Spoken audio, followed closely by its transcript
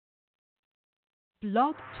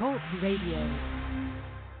Blog Talk Radio.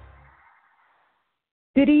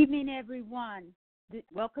 Good evening, everyone.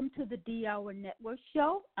 Welcome to the D-Hour Network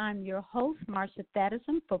Show. I'm your host, Marsha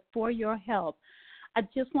Thadison, For Your Help. I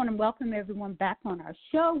just want to welcome everyone back on our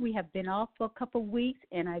show. We have been off for a couple of weeks,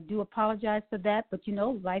 and I do apologize for that, but you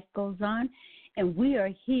know, life goes on, and we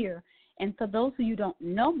are here. And for those of you who don't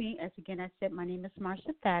know me, as again I said, my name is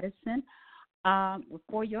Marsha Thadison.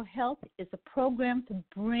 For Your Health is a program to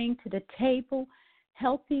bring to the table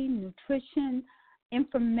healthy nutrition,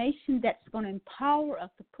 information that's going to empower us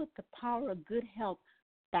to put the power of good health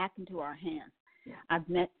back into our hands. Yeah. I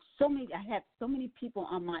have so many people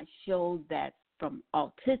on my show that from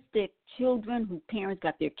autistic children whose parents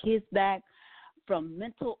got their kids back, from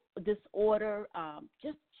mental disorder,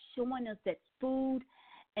 just showing us that food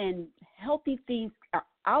and healthy things are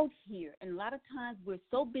out here. And a lot of times we're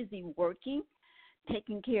so busy working,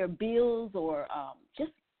 taking care of bills, or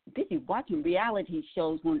just busy watching reality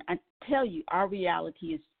shows when I tell you our reality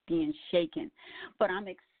is being shaken. But I'm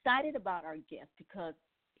excited about our guest because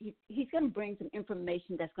he's going to bring some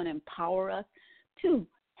information that's going to empower us to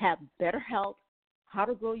have better health, how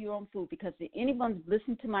to grow your own food. Because if anyone's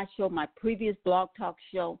listened to my show, my previous blog talk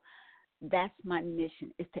show, that's my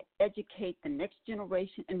mission, is to educate the next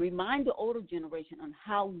generation and remind the older generation on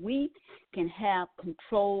how we can have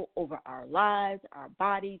control over our lives, our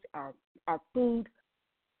bodies, our food.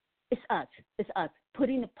 It's us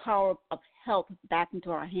putting the power of health back into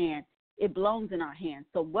our hands. It belongs in our hands.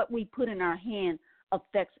 So what we put in our hands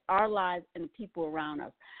affects our lives and the people around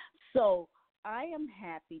us. So I am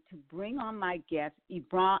happy to bring on my guest, I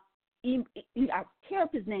tear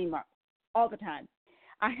up his name all the time.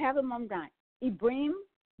 I have him on line, Ibrahim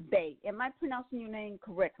Bey. Am I pronouncing your name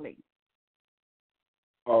correctly?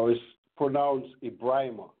 Oh, it's pronounced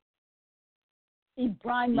Ibrahima.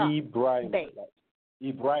 Ibrahima Bey.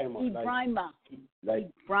 Ibrahima. Ibrahima.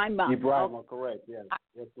 Ibrahima, correct. Yes,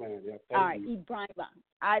 yes, ma'am. Yeah, all right, Ibrahima.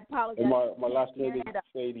 I apologize. My last name is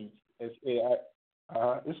Sadie.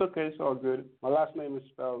 S-A-I. It's okay. It's all good. My last name is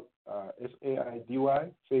spelled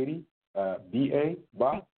S-A-I-D-Y, Sadie, B-A,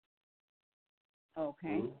 Ba.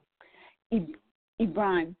 Okay. Mm-hmm.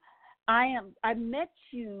 Ibrahim, I met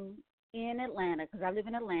you in Atlanta because I live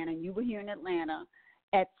in Atlanta, and you were here in Atlanta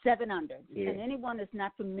at 7 Under. Yeah. And anyone that's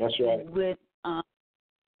not familiar with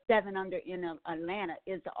 7 Under in Atlanta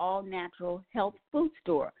is the all-natural health food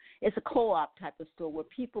store. It's a co-op type of store where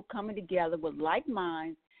people coming together with like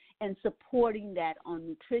minds and supporting that on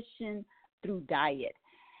nutrition through diet.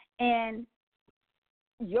 And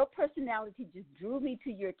your personality just drew me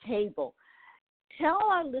to your table. Tell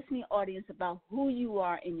our listening audience about who you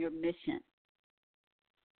are and your mission.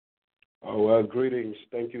 Oh, well, greetings.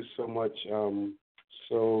 Thank you so much.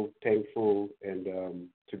 So thankful and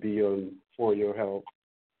to be on For Your Help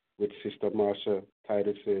with Sister Marsha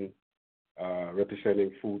Thadison,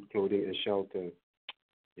 representing Food, Clothing, and Shelter.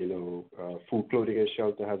 You know, Food, Clothing, and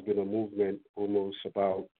Shelter has been a movement almost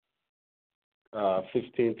about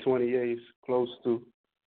 15, 20 years, close to.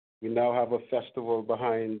 We now have a festival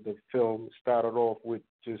behind the film. Started off with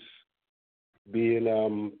just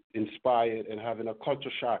being inspired and having a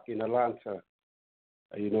culture shock in Atlanta.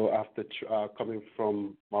 You know, after coming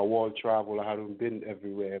from my world travel, I hadn't been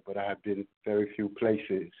everywhere, but I had been very few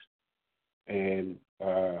places. And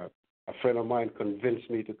a friend of mine convinced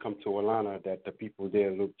me to come to Atlanta that the people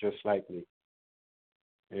there look just like me.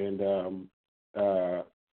 And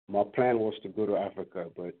my plan was to go to Africa,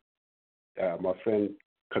 but my friend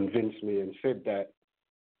convinced me and said that.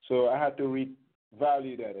 So I had to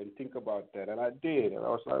revalue that and think about that, and I did. And I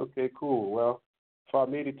was like, okay, cool. Well, if I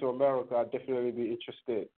made it to America, I'd definitely be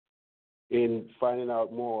interested in finding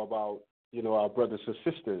out more about, you know, our brothers and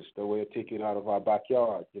sisters that we're taking out of our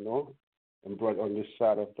backyard, you know, and brought on this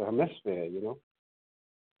side of the hemisphere, you know.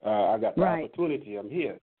 I got the opportunity. I'm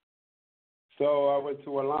here. So I went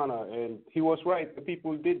to Atlanta, and he was right. The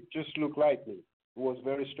people did just look like me. It was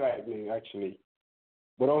very striking, actually.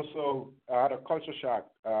 But also, I had a culture shock,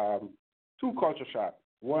 2 culture shocks.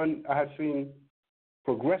 One, I had seen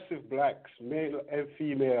progressive blacks, male and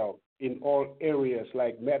female, in all areas,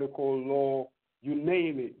 like medical, law, you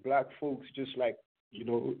name it. Black folks just like, you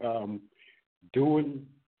know, doing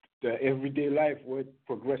the everyday life what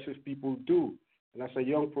progressive people do. And as a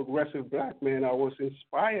young progressive black man, I was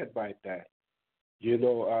inspired by that. You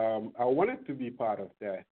know, I wanted to be part of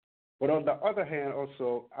that. But on the other hand,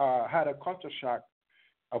 also, I had a culture shock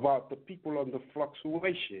about the people on the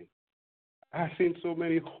fluctuation. I've seen so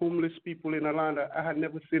many homeless people in Atlanta I had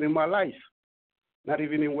never seen in my life, not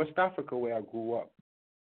even in West Africa where I grew up.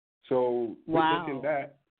 So witnessing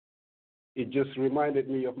that, it just reminded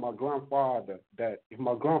me of my grandfather, that if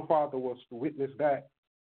my grandfather was to witness that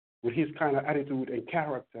with his kind of attitude and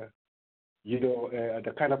character,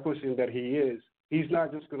 the kind of person that he is, he's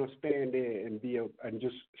not just going to stand there and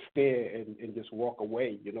just stare and just walk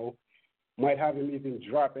away, Might have him even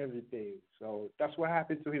drop everything. So that's what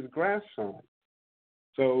happened to his grandson.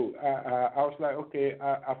 So I was like, okay,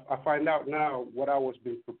 I find out now what I was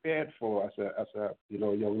being prepared for as a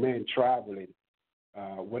young man traveling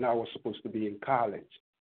when I was supposed to be in college.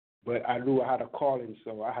 But I knew I had a calling,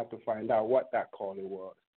 so I had to find out what that calling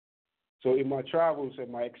was. So in my travels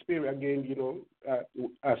and my experience, again,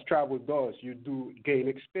 as travel does, you do gain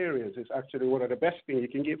experience. It's actually one of the best things you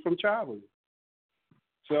can get from traveling.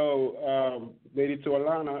 So made it to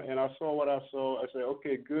Atlanta, and I saw what I saw. I said,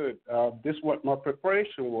 okay, good. This is what my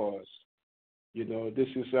preparation was. This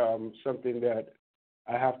is something that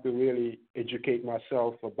I have to really educate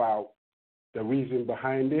myself about the reason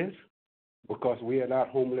behind this, because we are not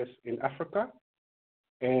homeless in Africa.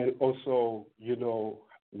 And also,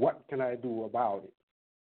 what can I do about it?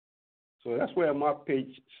 So that's where my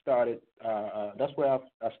page started. That's where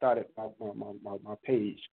I started my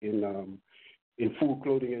page in food,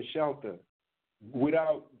 clothing, and shelter, with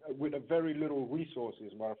a very little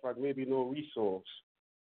resources. Matter of fact, maybe no resource.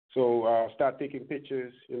 So start taking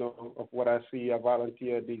pictures, of what I see. I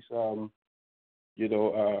volunteer these,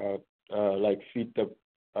 like feed the.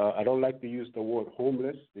 I don't like to use the word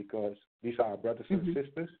homeless, because these are our brothers and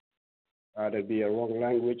sisters. That'd be a wrong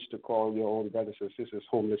language to call your own brothers and sisters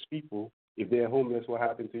homeless people. If they're homeless, what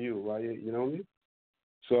happened to you, right? You know what I mean?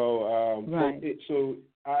 So, right. So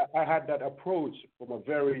I had that approach from a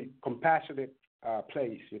very compassionate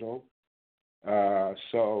place,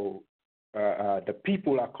 So the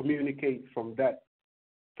people I communicate from that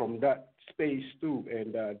space too,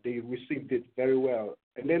 and they received it very well.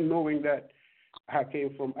 And then knowing that I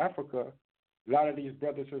came from Africa, a lot of these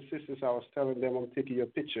brothers and sisters, I was telling them, I'm taking your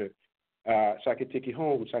picture so I can take it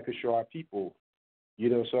home, so I can show our people.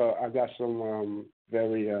 So I got some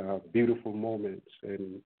very beautiful moments,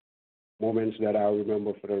 and moments that I'll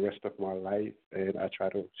remember for the rest of my life, and I try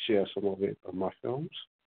to share some of it on my films.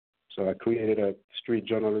 So I created a street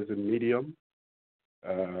journalism medium,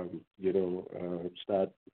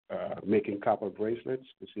 start making copper bracelets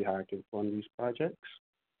to see how I can fund these projects.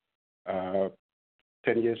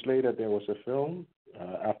 10 years later, there was a film.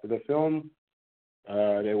 After the film,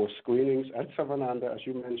 there were screenings at Savananda, as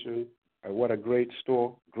you mentioned. What a great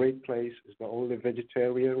store, great place. It's the only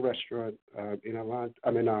vegetarian restaurant in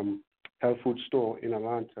Atlanta. Health food store in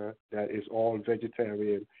Atlanta that is all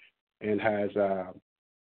vegetarian and has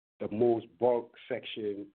the most bulk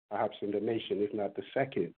section perhaps in the nation, if not the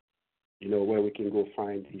second, where we can go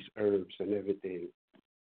find these herbs and everything.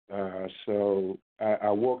 So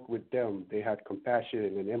I worked with them. They had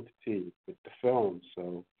compassion and empathy with the film,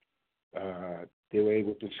 so they were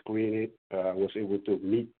able to screen it. Was able to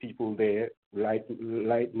meet people there,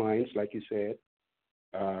 light minds, like you said.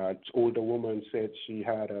 Older woman said she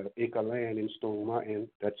had an acre land in Stone Mountain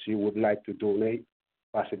that she would like to donate.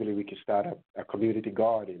 Possibly we could start a community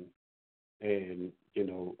garden and,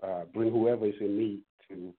 bring whoever is in need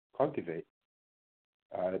to cultivate.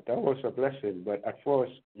 That was a blessing. But at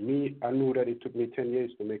first, I knew that it took me 10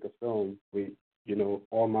 years to make a film with,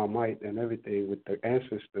 all my might and everything with the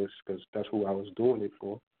ancestors, because that's who I was doing it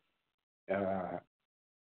for.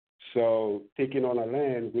 So taking on a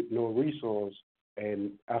land with no resource,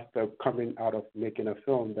 and after coming out of making a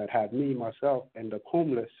film that had me, myself, and the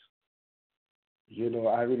homeless,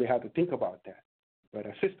 I really had to think about that. But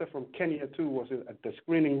a sister from Kenya, too, was at the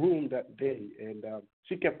screening room that day, and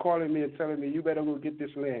she kept calling me and telling me, you better go get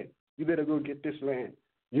this land. You better go get this land.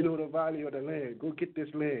 You know the value of the land. Go get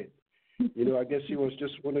this land. I guess she was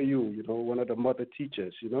just one of you, one of the mother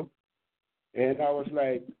teachers, And I was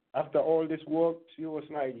like, after all this work, she was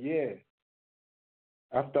like, yeah.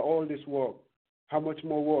 After all this work, how much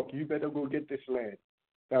more work? You better go get this land.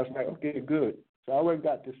 I was like, okay, good. So I went and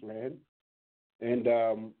got this land, and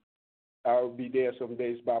I'll be there some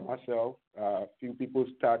days by myself. A few people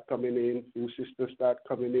start coming in, few sisters start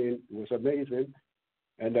coming in. It was amazing.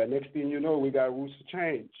 And the next thing you know, we got Roots to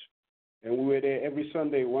Change. And we were there every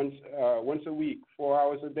Sunday, once a week, 4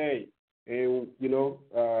 hours a day. And,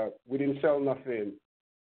 we didn't sell nothing.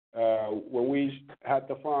 When we had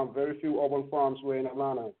the farm, very few urban farms were in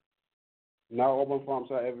Atlanta. Now urban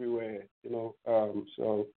farms are everywhere,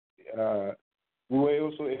 So we were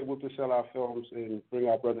also able to sell our films and bring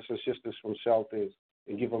our brothers and sisters from shelters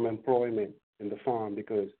and give them employment in the farm,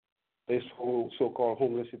 because this whole so-called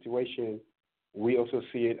homeless situation, we also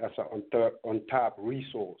see it as an on-top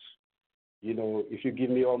resource. If you give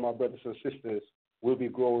me all my brothers and sisters, we'll be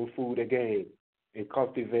growing food again and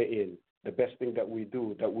cultivating the best thing that we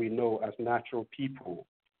do, that we know as natural people.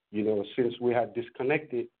 Since we had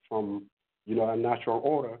disconnected from, our natural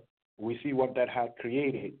order, we see what that had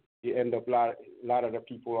created. You end up a lot of the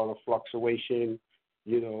people on a fluctuation,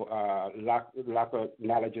 lack of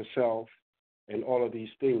knowledge of self, and all of these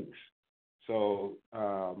things. So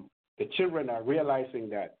the children are realizing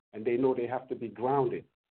that, and they know they have to be grounded.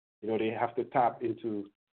 They have to tap into,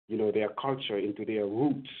 their culture, into their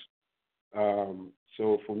roots.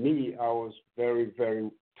 So for me, I was very,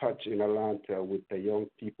 very touched in Atlanta with the young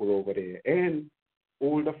people over there, and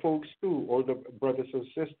older folks too, older brothers and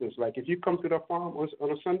sisters. Like if you come to the farm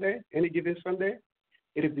on a Sunday, any given Sunday,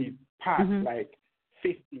 it'll be packed, like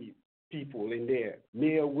 50 people in there,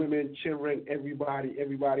 male, women, children,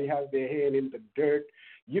 everybody has their hand in the dirt.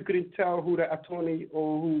 You couldn't tell who the attorney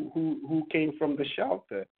or who came from the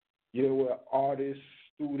shelter. Were artists,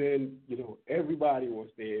 students, everybody was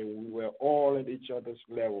there. We were all at each other's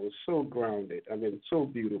level, so grounded. I mean, so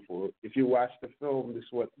beautiful. If you watch the film,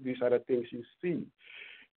 these are the things you see.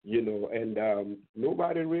 And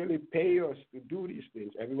nobody really pay us to do these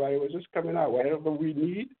things. Everybody was just coming out. Whatever we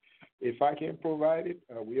need, if I can provide it,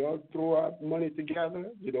 we all throw our money together.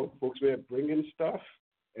 Folks were bringing stuff,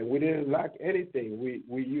 and we didn't lack anything.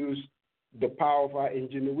 We used the power of our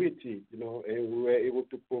ingenuity, and we were able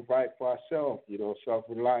to provide for ourselves,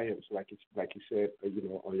 self-reliance, like you said,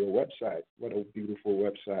 on your website. What a beautiful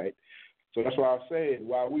website. So that's why I was saying,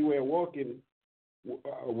 while we were working,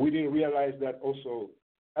 we didn't realize that also.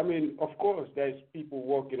 I mean, of course, there's people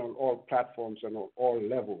working on all platforms and on all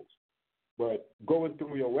levels, but going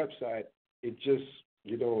through your website, it just,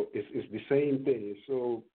 it's the same thing. It's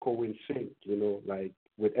so coincident, like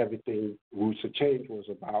with everything Roots of Change was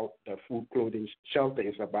about, the food, clothing, shelter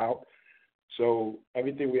is about. So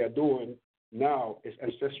everything we are doing now is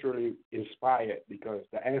ancestrally inspired because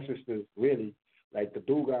the ancestors really, like the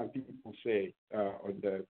Dogon people say on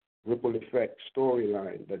the Ripple Effect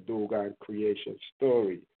storyline, the Dogon creation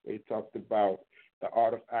story, they talked about the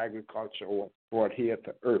art of agriculture was brought here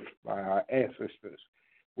to earth by our ancestors,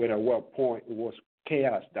 where at one point it was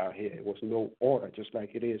chaos down here. It was no order, just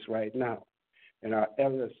like it is right now. And our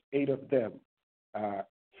elders, 8 of them,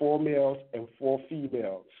 4 males and 4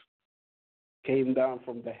 females, came down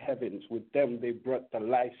from the heavens. With them, they brought the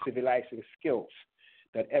life civilizing skills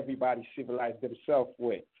that everybody civilized themselves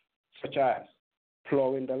with, such as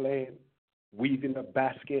plowing the land, weaving a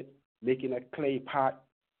basket, making a clay pot.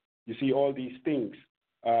 You see all these things.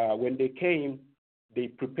 When they came, they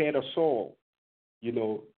prepared a soil.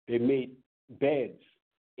 They made beds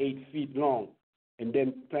 8 feet long and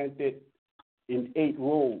then planted in 8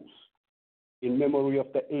 rows in memory of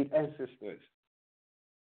the 8 ancestors.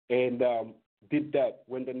 And did that.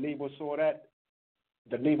 When the neighbor saw that,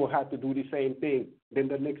 the neighbor had to do the same thing. Then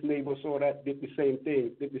the next neighbor saw that, did the same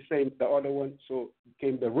thing, the other one, so it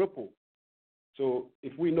came the ripple. So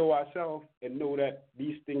if we know ourselves and know that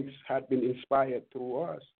these things had been inspired through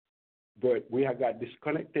us, but we have got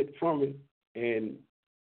disconnected from it, and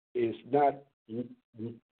it's not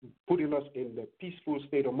putting us in the peaceful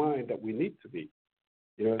state of mind that we need to be.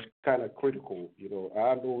 It's kind of critical.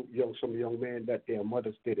 I know some young men that their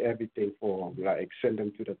mothers did everything for them, like send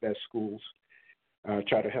them to the best schools,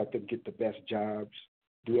 try to help them get the best jobs,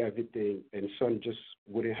 do everything, and son just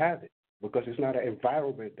wouldn't have it because it's not an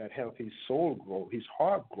environment that helps his soul grow, his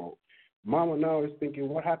heart grow. Mama now is thinking,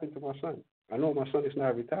 what happened to my son? I know my son is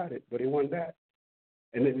not retarded, but he want that.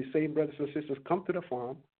 And then the same brothers and sisters come to the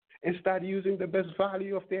farm and start using the best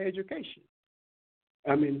value of their education.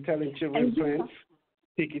 I mean, telling children plans,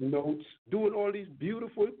 taking notes, doing all these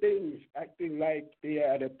beautiful things, acting like they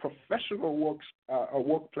are at a professional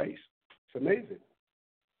workplace. It's amazing.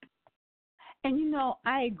 And,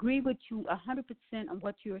 I agree with you 100% on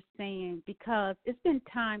what you're saying because it's been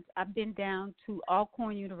times I've been down to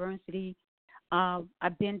Alcorn University.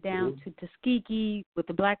 I've been down to Tuskegee with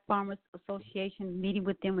the Black Farmers Association, meeting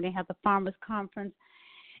with them when they have the Farmers Conference.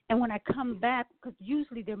 And when I come back, because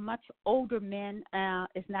usually they're much older men,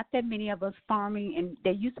 it's not that many of us farming, and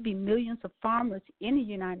there used to be millions of farmers in the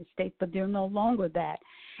United States, but they're no longer that.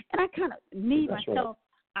 And I kind of,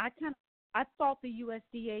 I fought the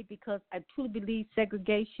USDA because I truly believe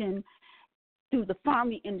segregation through the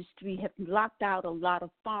farming industry has locked out a lot of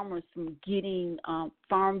farmers from getting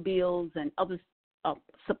farm bills and other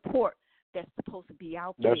support that's supposed to be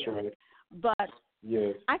out there. That's right. But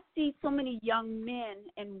yes, I see so many young men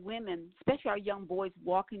and women, especially our young boys,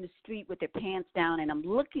 walking the street with their pants down, and I'm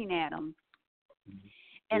looking at them.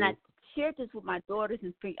 And I shared this with my daughters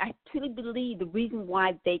and friends. I truly believe the reason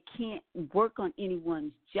why they can't work on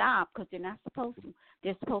anyone's job because they're not supposed to.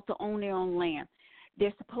 They're supposed to own their own land.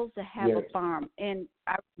 they're supposed to have a farm. And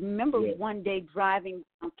I remember one day driving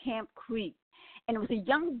on Camp Creek, and it was a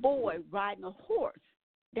young boy riding a horse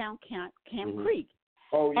down Camp Creek.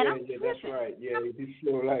 Oh, and yeah, that's right. Yeah, it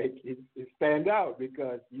feel like it stands out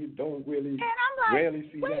because you don't really rarely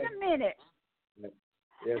see wait that. Wait a minute.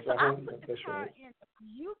 Yes, so I put the car in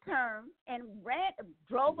U-turn and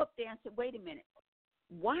drove up there and said, wait a minute.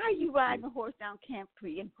 Why are you riding a horse down Camp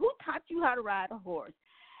Creek? And who taught you how to ride a horse?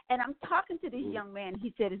 And I'm talking to this young man.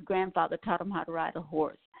 He said his grandfather taught him how to ride a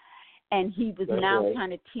horse. And he was trying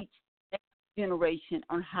to teach the next generation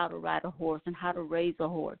on how to ride a horse and how to raise a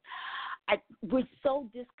horse. We're so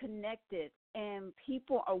disconnected, and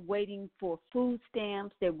people are waiting for food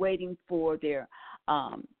stamps. They're waiting for their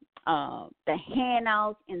the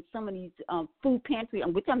handouts in some of these food pantries,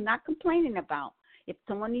 which I'm not complaining about if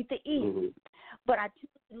someone needs to eat. But I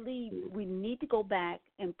just believe we need to go back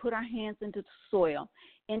and put our hands into the soil,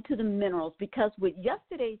 into the minerals, because with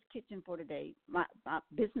yesterday's Kitchen for Today, my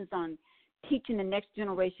business on teaching the next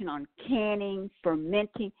generation on canning,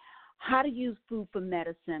 fermenting, how to use food for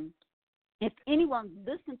medicine. If anyone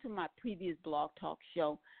listened to my previous blog talk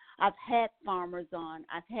show, I've had farmers on.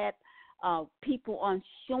 I've had people on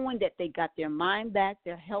showing that they got their mind back,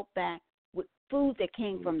 their health back with food that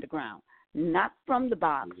came from the ground, not from the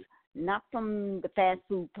box, not from the fast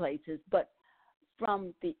food places, but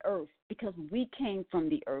from the earth, because we came from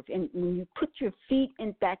the earth. And when you put your feet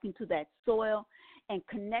back into that soil and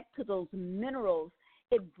connect to those minerals,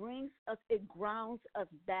 it grounds us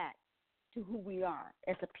back to who we are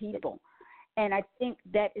as a people. And I think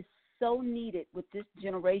that is so needed with this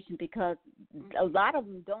generation, because a lot of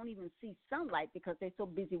them don't even see sunlight because they're so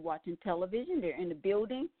busy watching television. They're in the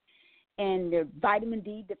building, and they're vitamin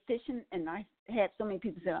D deficient. And I had so many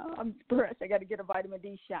people say, oh, I'm depressed, I got to get a vitamin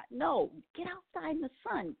D shot. No, get outside in the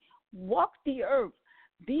sun. Walk the earth.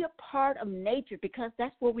 Be a part of nature, because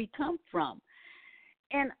that's where we come from.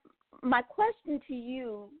 And my question to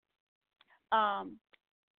you,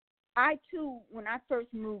 I, too, when I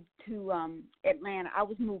first moved to Atlanta, I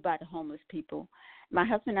was moved by the homeless people. My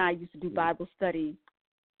husband and I used to do Bible study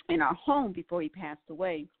in our home before he passed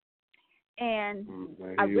away. And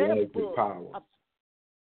I read a book.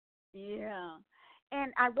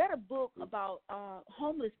 And I read a book about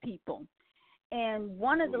homeless people. And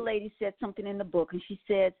one of the ladies said something in the book, and she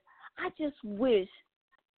said, I just wish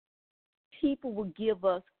people would give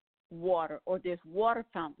us water, or there's water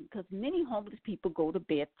fountain, because many homeless people go to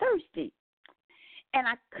bed thirsty. And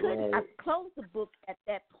I closed the book at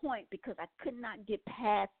that point because I could not get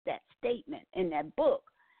past that statement in that book.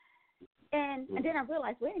 And then I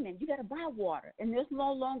realized, wait a minute, you got to buy water, and there's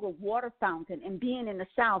no longer water fountain. And being in the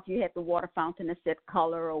South, you had the water fountain that said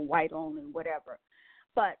color or white only, whatever.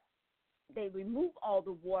 But they remove all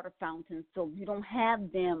the water fountains, so you don't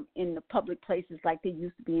have them in the public places like they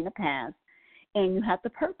used to be in the past. And you have to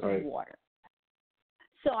purchase water.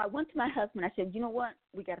 So I went to my husband. I said, you know what?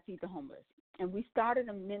 We got to feed the homeless. And we started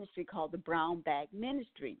a ministry called the Brown Bag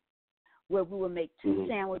Ministry, where we would make 2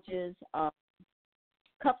 sandwiches,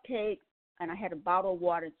 cupcakes, and I had a bottle of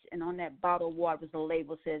water. And on that bottle of water was a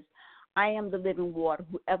label that says, I am the living water.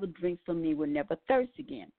 Whoever drinks from me will never thirst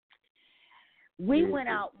again. We went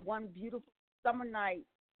out one beautiful summer night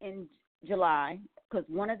in July, because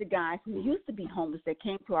one of the guys who used to be homeless that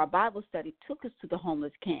came to our Bible study took us to the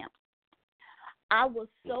homeless camp. I was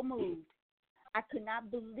so moved. I could not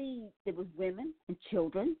believe there was women and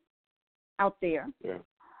children out there. Yeah.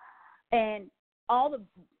 And all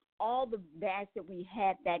the bags that we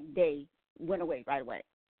had that day went away right away.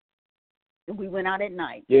 And we went out at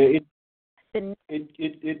night. Yeah,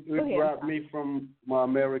 it brought me from my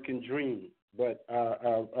American dream. But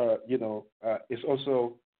it's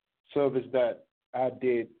also service that I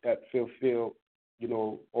did that fulfill,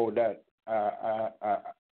 or that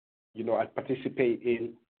I participate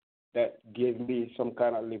in, that gave me some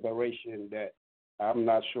kind of liberation that I'm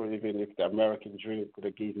not sure even if the American dream could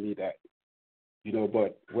have given me that,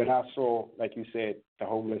 But when I saw, like you said, the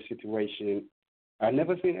homeless situation, I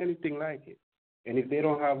never seen anything like it. And if they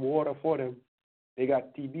don't have water for them, they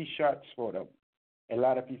got TB shots for them. A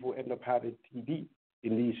lot of people end up having TB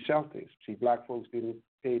in these shelters. See, black folks didn't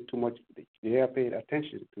pay too much. They have paid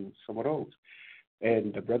attention to some of those.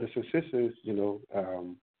 And the brothers and sisters,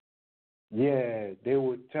 they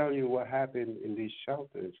would tell you what happened in these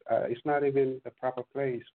shelters. It's not even the proper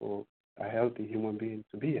place for a healthy human being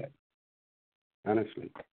to be at,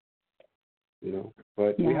 honestly.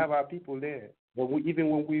 But we have our people there. But even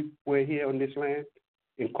when we were here on this land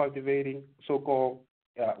in cultivating so-called,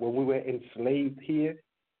 when we were enslaved here,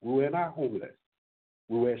 we were not homeless.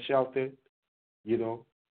 We were sheltered, even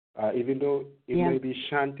though it may be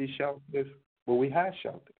shanty shelters, but we had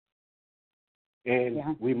shelter,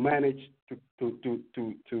 and we managed to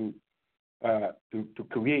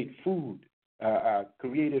create food,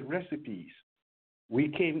 created recipes. We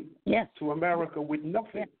came to America with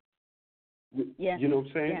nothing. You know what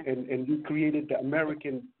I'm saying? And we created the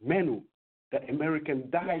American menu, the American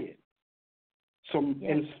diet. Some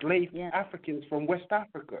enslaved Africans from West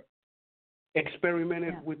Africa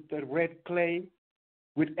experimented with the red clay,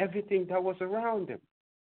 with everything that was around them.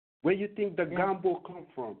 Where you think the gumbo come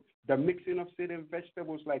from? The mixing of certain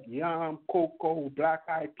vegetables like yam, cocoa,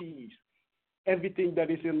 black-eyed peas, everything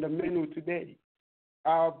that is in the menu today.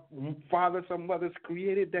 Our fathers and mothers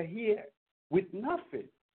created that here with nothing.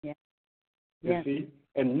 You see?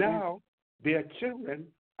 And now their children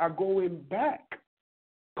are going back,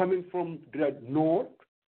 coming from the north,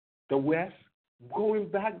 the west, going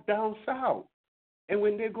back down south. And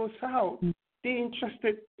when they go south, they're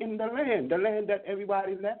interested in the land that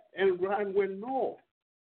everybody left and went north.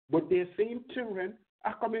 But their same children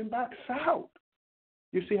are coming back south.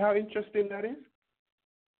 You see how interesting that is?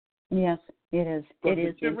 Yes, it is. But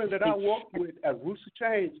the children that I worked with at Roots of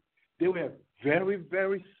Change, they were very,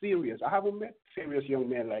 very serious. I haven't met serious young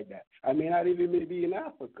men like that. I may not even maybe in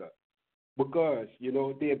Africa, because, you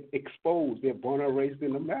know, they're exposed. They're born and raised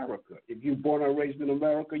in America. If you're born and raised in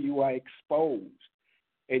America, you are exposed.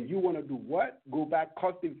 And you want to do what? Go back,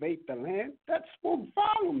 cultivate the land? That spoke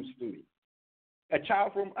volumes to me. A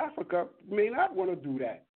child from Africa may not want to do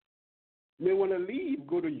that. May want to leave,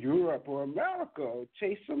 go to Europe or America, or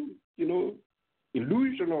chase some, you know,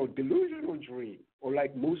 delusional dream, or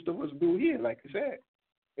like most of us do here, like I said.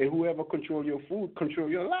 And whoever control your food, control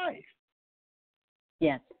your life.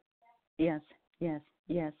 Yes.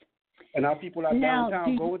 And our people are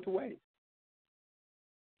downtown going to waste.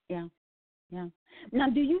 Yeah. Now,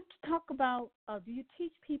 do you talk about, do you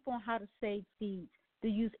teach people how to save seeds, to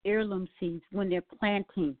use heirloom seeds when they're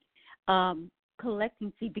planting,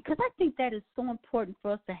 collecting seeds? Because I think that is so important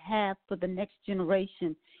for us to have for the next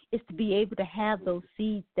generation, is to be able to have those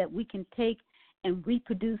seeds that we can take and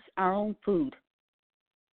reproduce our own food.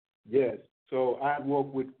 Yes. So I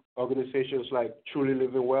work with organizations like Truly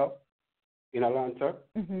Living Well in Atlanta.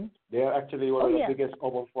 Mm-hmm. They're actually one of the biggest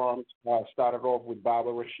urban farms. Started off with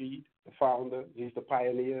Baba Rashid, the founder. He's the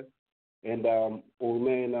pioneer. And old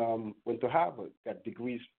man went to Harvard, got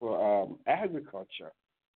degrees for agriculture.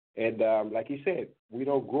 And like he said, we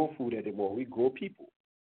don't grow food anymore. We grow people.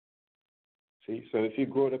 See, so if you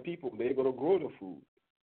grow the people, they're going to grow the food.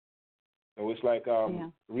 So it's like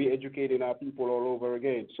re-educating our people all over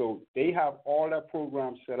again. So they have all their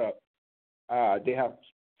programs set up. They have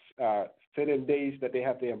certain days that they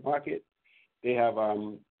have their market. They have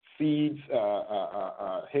seeds,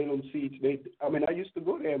 heirloom seeds. I used to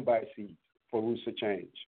go there and buy seeds for Roots of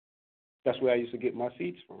Change. That's where I used to get my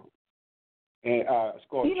seeds from. And it's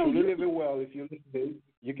called Truly Living Well. If you're listening,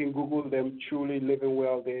 you can Google them, Truly Living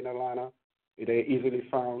Well. They're in Atlanta. They're easily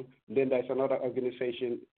found. Then there's another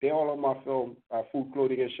organization. They're all on my film, Food,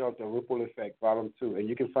 Clothing, and Shelter, Ripple Effect, Volume 2. And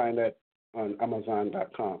you can find that on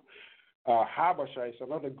Amazon.com. Habasha is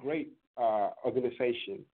another great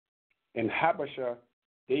organization. In Habasha,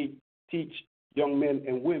 they teach young men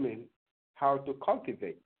and women how to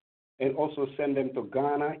cultivate and also send them to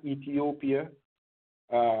Ghana, Ethiopia.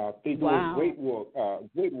 They do great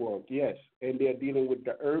work, yes. And they're dealing with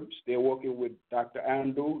the herbs. They're working with Dr.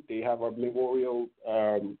 Ando. They have a memorial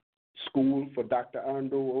school for Dr.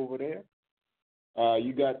 Ando over there.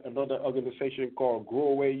 You got another organization called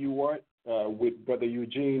Grow Where You Want with Brother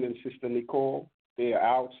Eugene and Sister Nicole. They are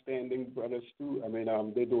outstanding brothers, too.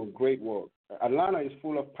 They're doing great work. Atlanta is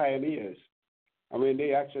full of pioneers.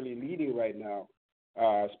 They're actually leading right now,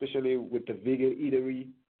 especially with the vegan eatery.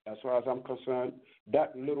 As far as I'm concerned,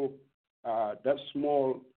 that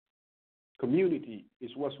small community is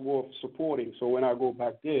what's worth supporting. So when I go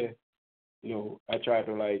back there, I try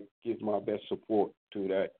to give my best support to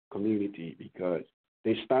that community because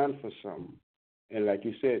they stand for something. And like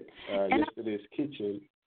you said, yesterday's kitchen.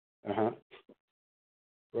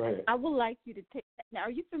 Go ahead. I would like you to take that. Now, are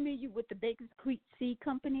you familiar with the Baker's Creek Seed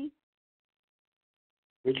Company?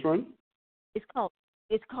 Which one? It's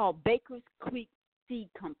called Baker's Creek Seed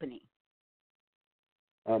Company.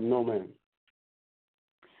 No, ma'am.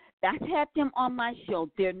 I've had them on my show.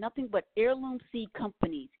 They're nothing but heirloom seed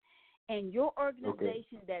companies. And your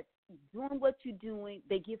organization that's doing what you're doing,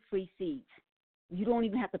 they give free seeds. You don't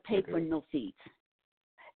even have to pay for no seeds.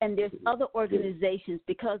 And there's other organizations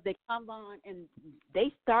because they come on and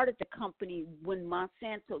they started the company when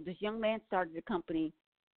Monsanto, this young man started the company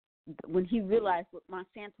when he realized what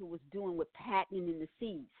Monsanto was doing with patenting in the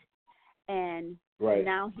seeds. And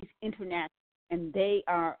now he's international, and they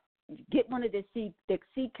are get one of their seed. Their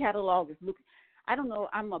seed catalog is look. I don't know.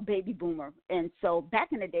 I'm a baby boomer, and so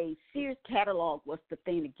back in the day, Sears catalog was the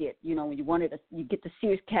thing to get. You know, when you get the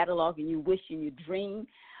Sears catalog and you wish and you dream.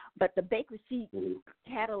 But the Baker seed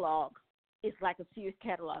catalog is like a Sears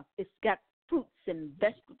catalog. It's got fruits and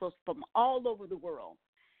vegetables from all over the world.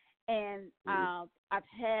 And I've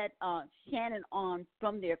had Shannon on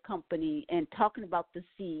from their company and talking about the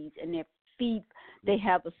seeds and their feed. They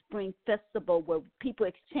have a spring festival where people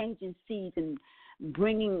exchanging seeds and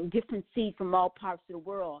bringing different seeds from all parts of the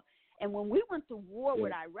world. And when we went to war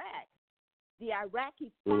with Iraq, the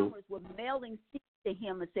Iraqi farmers were mailing seeds to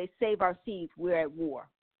him and say, "Save our seeds, we're at war."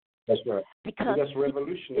 That's right. Because that's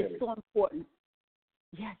revolutionary. It's so important.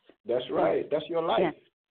 Yes. That's right. That's your life. Yes.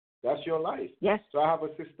 That's your life. Yes. So I have a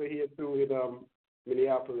sister here too in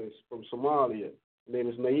Minneapolis from Somalia. Her name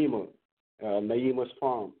is Naima, Naima's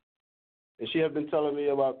Farm. And she has been telling me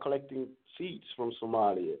about collecting seeds from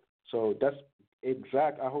Somalia. So that's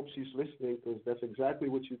I hope she's listening because that's exactly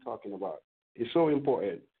what you're talking about. It's so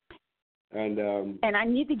important. And I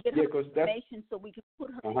need to get her information so we can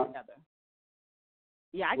put her together.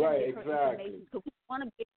 Yeah, I got to get her information because we want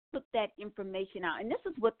to put that information out. And this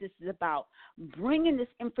is what this is about, bringing this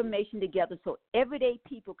information together so everyday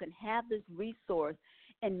people can have this resource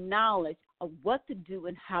and knowledge of what to do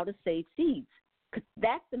and how to save seeds. Because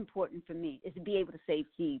that's important for me, is to be able to save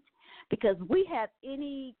seeds. Because we have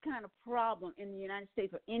any kind of problem in the United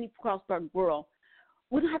States or any across our world,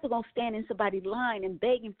 we don't have to go stand in somebody's line and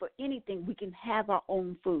begging for anything. We can have our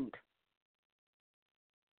own food.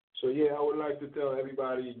 So, I would like to tell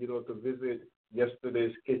everybody, to visit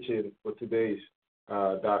yesterday's kitchen for today's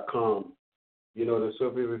 .com. The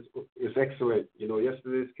service is excellent.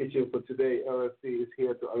 Yesterday's kitchen for today, LLC, is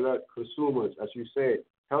here to alert consumers, as you said,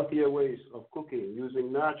 healthier ways of cooking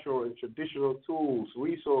using natural and traditional tools,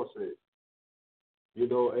 resources, and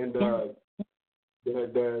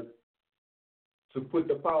to put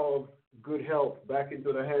the power of good health back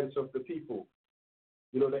into the hands of the people.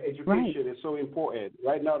 The education is so important.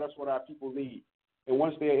 Right now, that's what our people need. And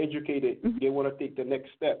once they're educated, they want to take the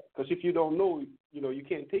next step. Because if you don't know, you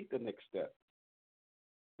can't take the next step.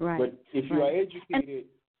 Right. But if you are educated,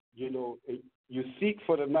 you seek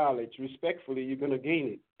for the knowledge respectfully, you're going to gain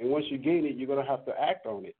it. And once you gain it, you're going to have to act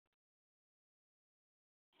on it.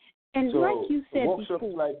 And so like you said workshops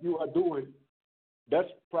before, like you are doing,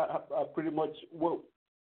 that's pretty much what,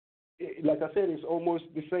 like I said, it's almost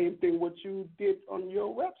the same thing what you did on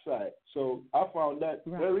your website. So I found that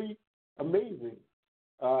very amazing.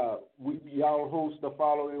 Y'all host the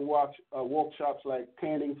following workshops like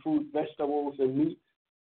canning fruit, vegetables, and meat,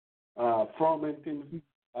 fermenting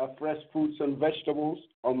fresh fruits and vegetables.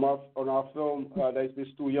 On our film, there's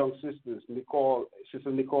these two young sisters,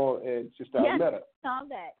 Sister Nicole and Sister Almeda. Yes, I saw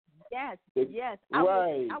that. Yes, yes.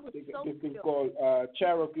 Right. I was so this thing called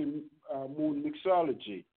Cherokee Moon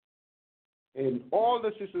Mixology. And all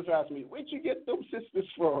the sisters ask me, where'd you get those sisters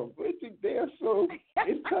from? They are so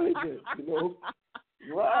intelligent,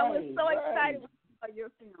 Right, I was so excited about your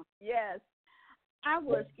film. Yes. I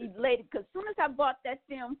was elated because as soon as I bought that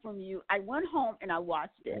film from you, I went home and I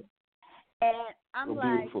watched it. And I'm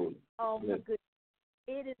beautiful. Oh, my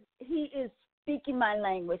goodness. He is speaking my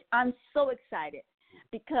language. I'm so excited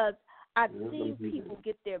because I've seen people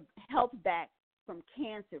get their health back from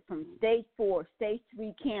cancer, from stage 4, stage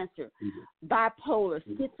 3 cancer, bipolar,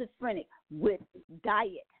 schizophrenic, with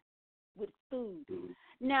diet, with food.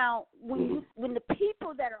 Now, when the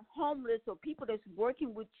people that are homeless or people that's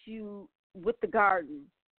working with you with the garden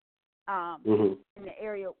in the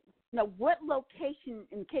area, now what location,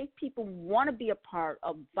 in case people want to be a part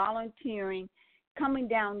of volunteering, coming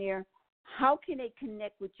down there, how can they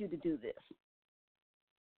connect with you to do this?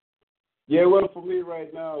 Yeah, well, for me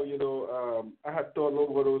right now, I have turned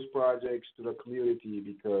over those projects to the community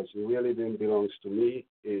because it really didn't belong to me.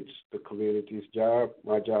 It's the community's job.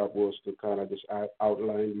 My job was to kind of just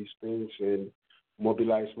outline these things and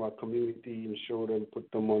mobilize my community and show them, put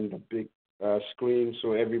them on the big screen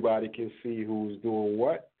so everybody can see who's doing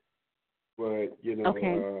what. But, and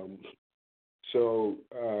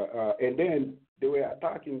then they were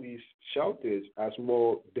attacking these shelters as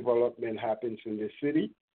more development happens in the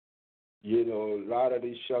city. A lot of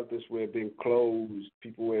these shelters were being closed.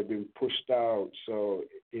 People were being pushed out. So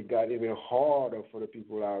it got even harder for the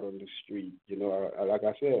people out on the street. Like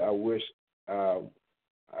I said, I wish I'm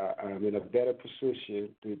in a better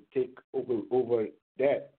position to take over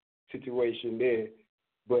that situation there.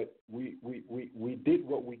 But we did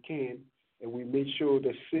what we can, and we made sure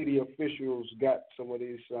the city officials got some of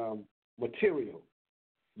this material.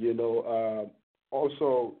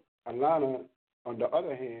 Also, Alana, on the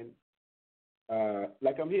other hand,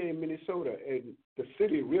 like I'm here in Minnesota, and the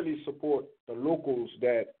city really support the locals.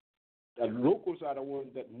 That the locals are the ones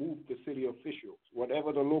that move the city officials.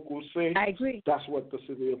 Whatever the locals say, I agree. that's what the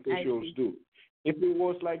city officials do. If it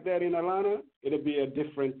was like that in Atlanta, it'd be a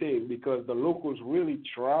different thing because the locals really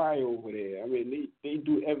try over there. I mean, they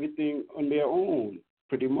do everything on their own,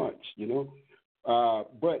 pretty much, you know.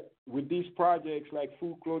 But with these projects like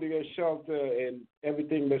food, clothing, and shelter and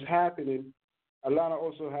everything that's happening, Atlanta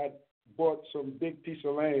also had bought some big piece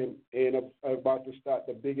of land and about to start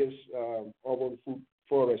the biggest urban food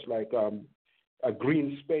forest, like a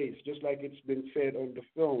green space, just like it's been said on the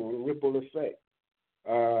film, on Ripple Effect.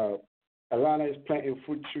 Atlanta is planting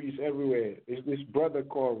fruit trees everywhere. There's this brother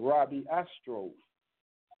called Robbie Astro.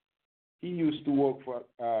 He used to work for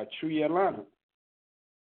Tree Atlanta.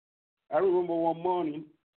 I remember one morning,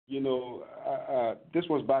 you know, this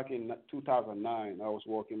was back in 2009. I was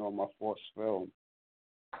working on my first film.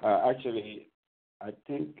 Actually, I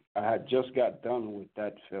think I had just got done with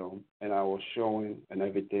that film, and I was showing and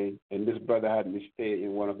everything. And this brother had me stay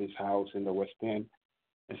in one of his houses in the West End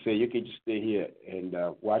and say, you can just stay here and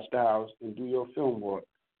watch the house and do your film work.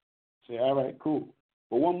 I say, all right, cool.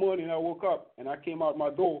 But one morning I woke up and I came out my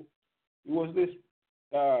door. It was this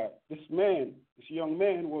young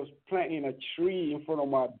man was planting a tree in front of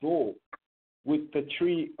my door with the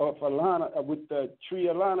Tree of Atlanta, with the Tree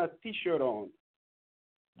Atlanta T-shirt on.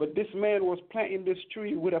 But this man was planting this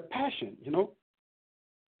tree with a passion, you know.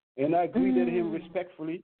 And I greeted him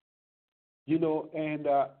respectfully, you know, and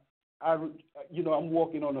I'm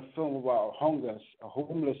working on a film about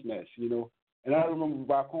homelessness, you know. And I remember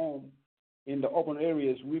back home in the urban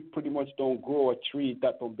areas, we pretty much don't grow a tree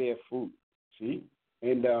that don't bear fruit, see?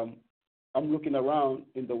 And I'm looking around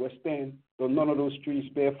in the West End, so none of those trees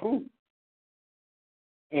bear fruit.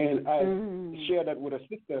 And I shared that with a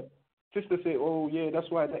sister. Sister said, oh, yeah, that's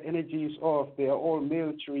why the energy is off. They are all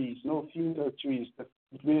male trees, no female trees. The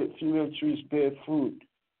female trees bear fruit.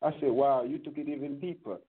 I said, wow, you took it even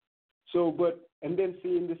deeper. So, and then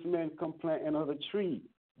seeing this man come plant another tree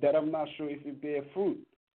that I'm not sure if it bear fruit.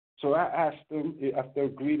 So I asked him, after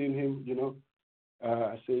greeting him, you know,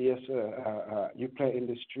 I said, yes, sir, you planting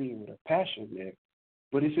this tree with a passion there.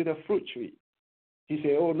 But is it a fruit tree? He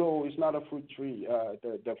said, oh, no, it's not a fruit tree.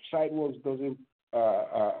 The sidewalks doesn't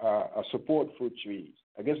support fruit trees.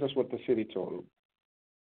 I guess that's what the city told him.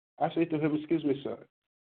 I said to him, excuse me, sir.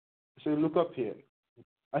 I said, look up here.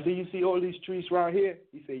 I said, you see all these trees right here?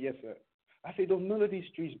 He said, yes, sir. I said, none of these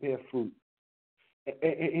trees bear fruit.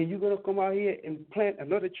 And you're going to come out here and plant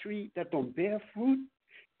another tree that don't bear fruit?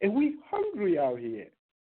 And we hungry out here.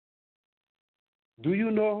 Do you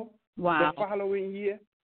know the following year,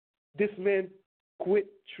 this man quit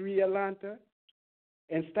Tree Atlanta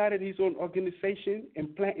and started his own organization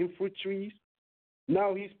and planting fruit trees?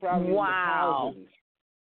 Now he's probably in the thousands.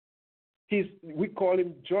 We call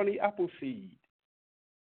him Johnny Appleseed.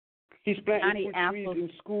 He's planting fruit trees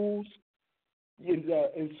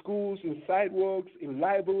in schools, in sidewalks, in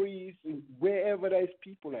libraries, in wherever there's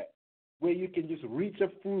people at, where you can just reach a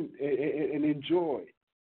fruit and enjoy.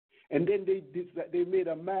 And then they made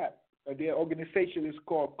a map. Their organization is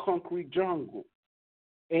called Concrete Jungle.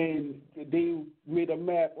 And they made a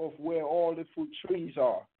map of where all the fruit trees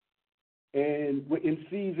are. And in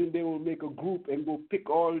season, they will make a group and go pick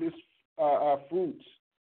all these fruits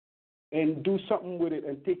and do something with it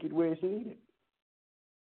and take it where it's needed.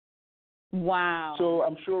 Wow. So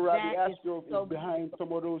I'm sure Robbie Astro is behind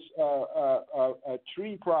some of those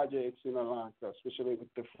tree projects in Atlanta, especially with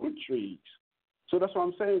the fruit trees. So that's what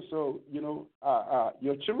I'm saying. So, you know,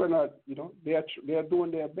 your children are, you know, they are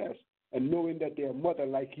doing their best. And knowing that their mother,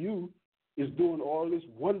 like you, is doing all this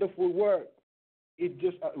wonderful work, it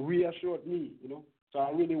just reassured me, you know. So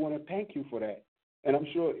I really want to thank you for that. And I'm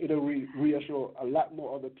sure it'll reassure a lot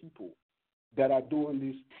more other people that are doing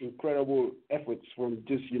these incredible efforts from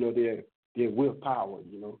just, you know, their willpower,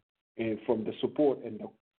 you know, and from the support and the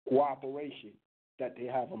cooperation that they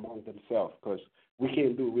have among themselves, because we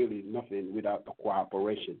can't do really nothing without the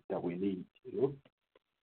cooperation that we need, you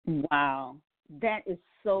know. Wow. That's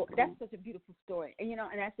such a beautiful story. And, you know,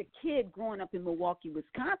 and as a kid growing up in Milwaukee,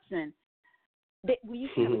 Wisconsin, we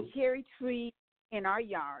used to have a cherry tree in our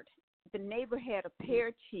yard. The neighbor had a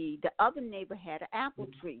pear tree. The other neighbor had an apple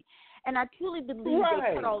tree. And I truly believe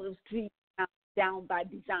they cut all those trees down by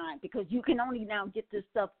design, because you can only now get this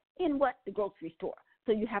stuff in the grocery store.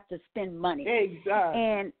 So you have to spend money. Exactly.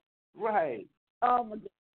 And oh, my God.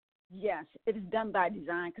 Yes, it is done by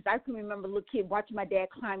design, because I can remember a little kid watching my dad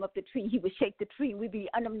climb up the tree. He would shake the tree, and we'd be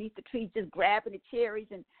underneath the tree just grabbing the cherries,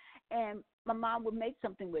 and my mom would make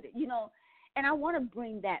something with it, you know. And I want to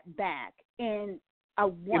bring that back. And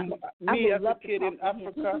I me as would love a kid to in talk to him. He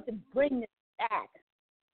Africa. needs to bring this back.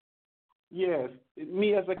 Yes,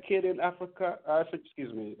 me as a kid in Africa.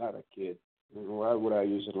 Excuse me, not a kid. Why would I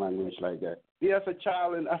use a language like that? Me as a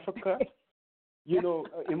child in Africa,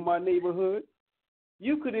 in my neighborhood,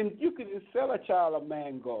 you couldn't sell a child a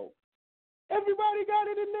mango. Everybody got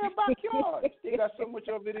it in their backyard. They got so much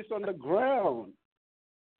of it, it's on the ground.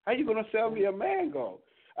 How you gonna sell me a mango?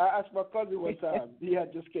 I asked my cousin one time. He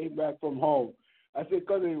had just came back from home. I said,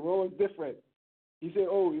 cousin, what was different? He said,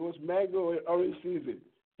 oh, it was mango and orange season.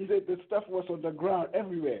 He said the stuff was on the ground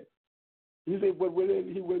everywhere. He said, but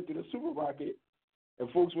when he went to the supermarket and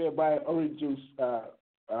folks were buying orange juice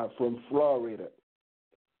from Florida.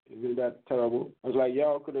 Isn't that terrible? I was like,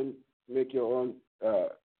 y'all couldn't make your own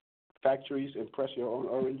factories and press your own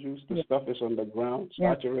orange juice. The stuff is on the ground,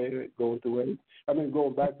 saturated, going through it. I mean,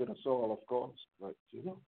 going back to the soil, of course, but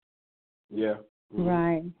yeah. Mm-hmm.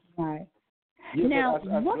 Right. Yeah, now,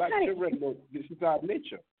 but as what black kind children, this is our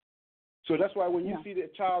nature. So that's why when you see the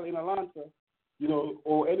child in Atlanta,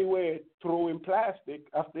 or anywhere throwing plastic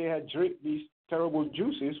after they had drank these terrible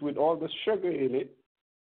juices with all the sugar in it,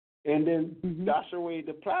 and then dash away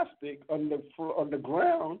the plastic on the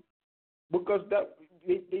ground, because that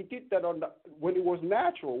they did that when it was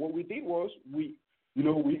natural. What we did was we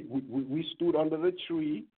stood under the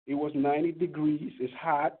tree. It was 90 degrees. It's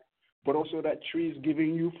hot, but also that tree is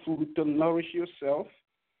giving you food to nourish yourself.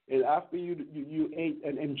 And after you ate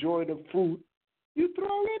and enjoyed the food, you throw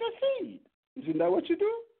away the seed. Isn't that what you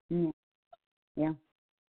do? Yeah.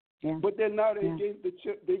 But then now they gave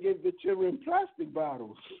the children plastic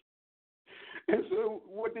bottles. And so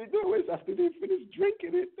what they do is after they finish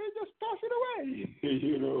drinking it, they just toss it away.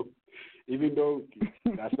 Even though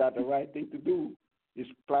that's not the right thing to do. It's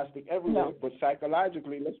plastic everywhere. No. But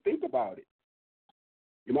psychologically, let's think about it.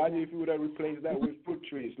 Imagine if you would have replaced that with fruit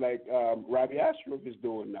trees like Robbie Ashford is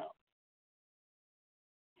doing now.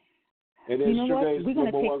 And then sugar is the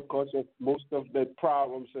number one cause of most of the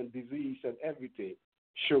problems and disease and everything.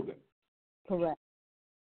 Sugar. Correct.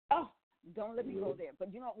 Oh, don't let me go there.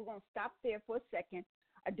 But we're going to stop there for a second.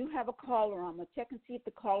 I do have a caller. I'm going to check and see if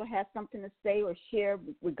the caller has something to say or share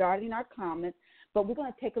regarding our comments. But we're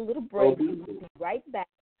going to take a little break and we'll be right back.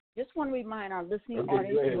 Just want to remind our listening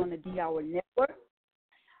audience you're on the D-Hour Network.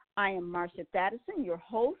 I am Marsha Thadison, your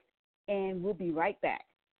host, and we'll be right back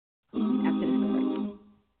after this break.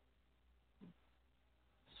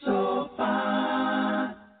 So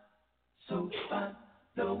fine,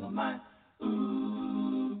 blow my mind.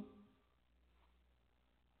 Ooh,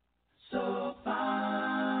 so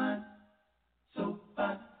fine,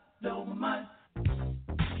 blow my mind.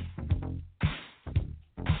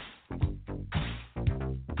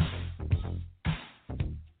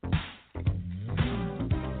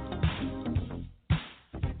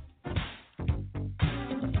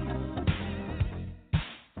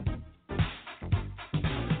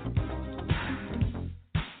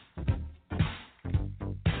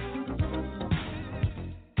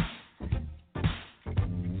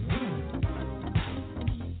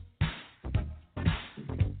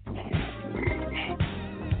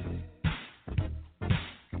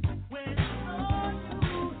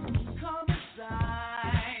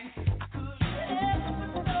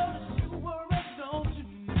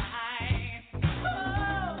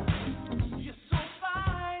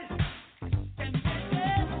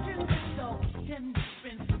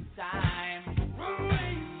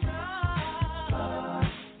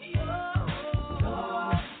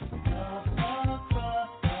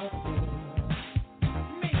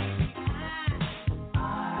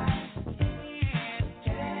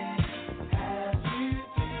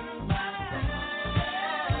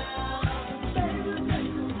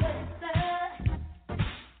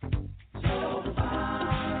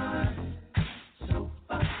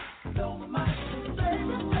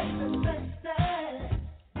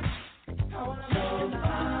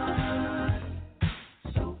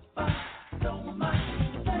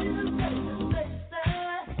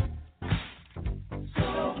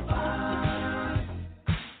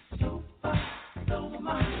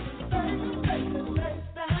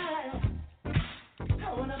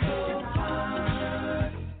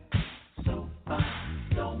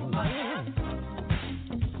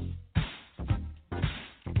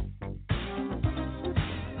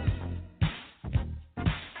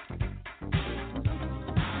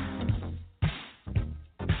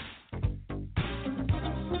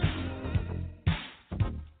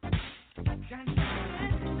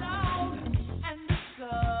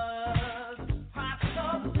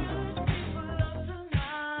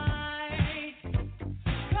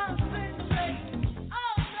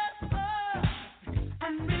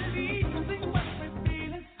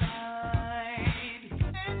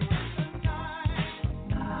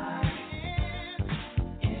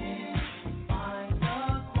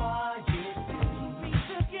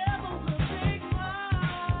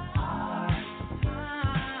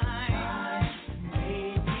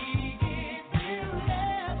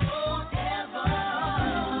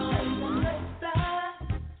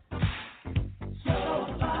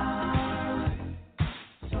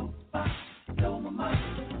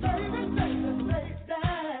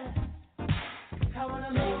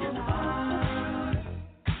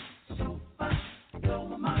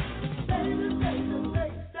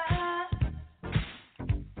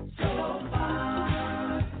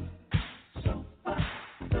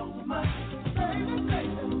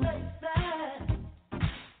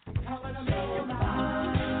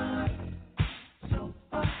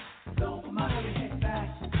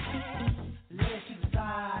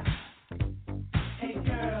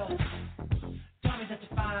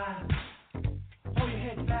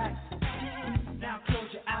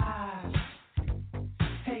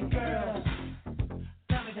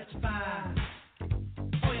 fine.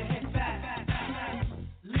 Throw your head back,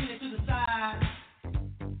 lean it to the side.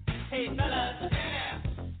 Hey fellas,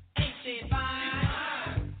 ain't she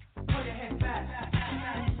fine? Throw your head back,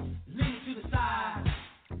 lean it to the side.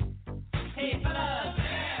 Hey fellas,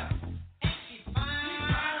 ain't she fine?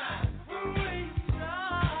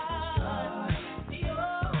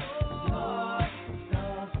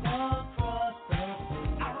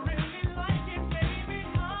 I really like it, baby.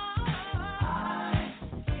 I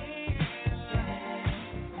can't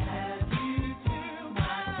have you to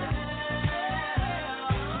myself.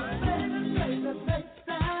 Baby,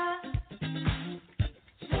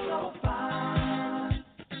 so fine,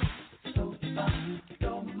 so fine,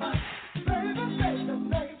 so much. Baby,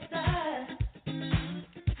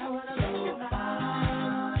 how would I love you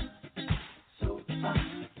fine, so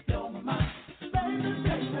fine, so much. Baby,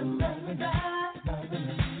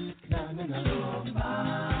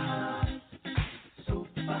 so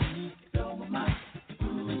fine, so fine, so much.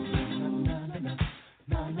 So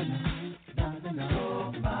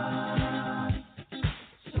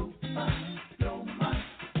fine, so fine, so much.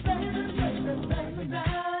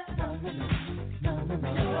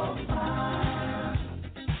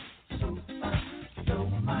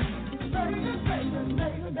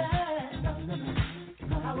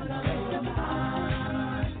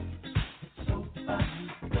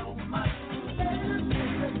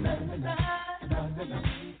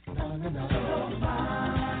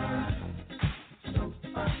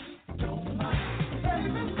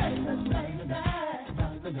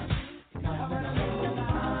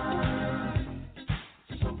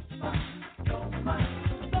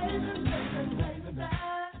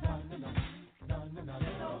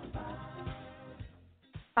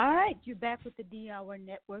 All right, you're back with the D-Hour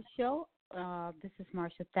Network Show. This is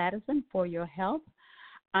Marsha Thadison for your help.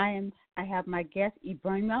 I have my guest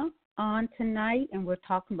Ibrahima on tonight, and we're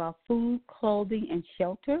talking about food, clothing, and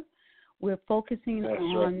shelter. We're focusing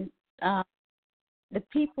on the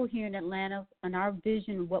people here in Atlanta and our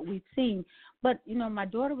vision of what we've seen. But, you know, my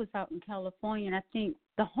daughter was out in California, and I think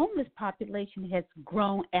the homeless population has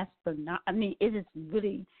grown exponentially. I mean, it is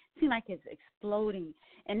really seems like it's exploding.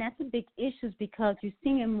 And that's a big issue because you're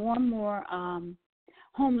seeing more and more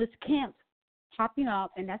homeless camps popping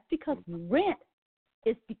up, and that's because rent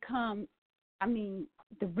is become, I mean,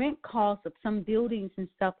 the rent cost of some buildings and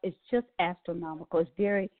stuff is just astronomical.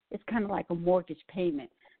 It's kind of like a mortgage payment.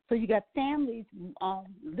 So you got families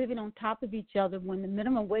living on top of each other when the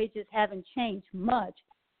minimum wages haven't changed much.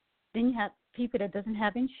 Then you have people that doesn't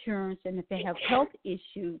have insurance, and if they have health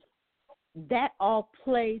issues, that all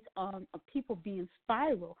plays on people being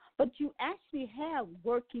spiral. But you actually have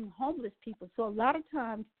working homeless people. So a lot of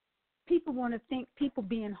times people want to think people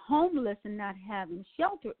being homeless and not having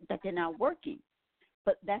shelter, that they're not working.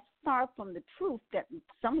 But that's far from the truth, that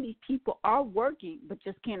some of these people are working but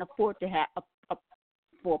just can't afford to have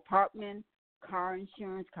for apartment, car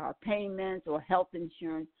insurance, car payments, or health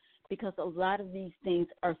insurance, because a lot of these things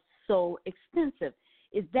are so expensive.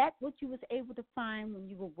 Is that what you was able to find when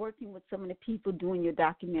you were working with some of the people doing your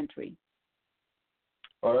documentary?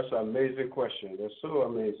 Oh, that's an amazing question. That's so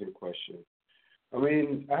amazing question. I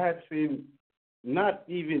mean, I had seen not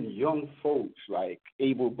even young folks like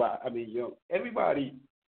young, everybody,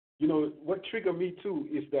 you know, what triggered me too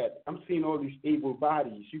is that I'm seeing all these able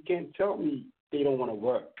bodies. You can't tell me they don't want to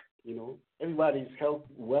work, you know. Everybody's health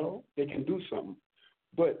well, they can do something.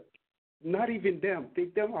 But not even them,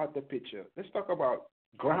 take them out the picture. Let's talk about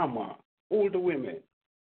grandma, older women,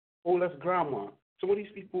 oldest grandma. Some of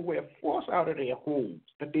these people were forced out of their homes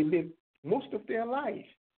that they lived most of their life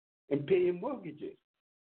and paying mortgages.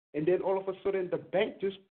 And then all of a sudden the bank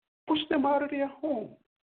just pushed them out of their home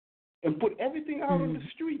and put everything out on the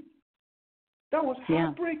street. That was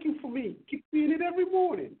heartbreaking for me. Keep seeing it every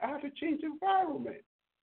morning. I had to change environment.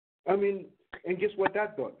 I mean, and guess what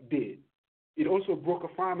that did? It also broke a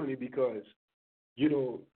family because, you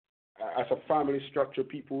know, as a family structure,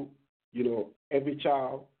 people, you know, every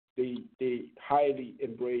child, they highly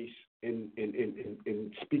embrace and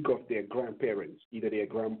speak of their grandparents, either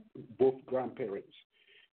both grandparents.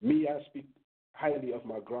 Me, I speak highly of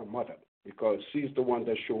my grandmother because she's the one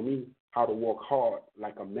that showed me how to work hard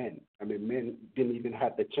like a man. I mean, men didn't even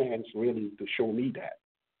have the chance really to show me that.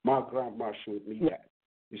 My grandma showed me that.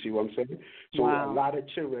 You see what I'm saying? So a lot of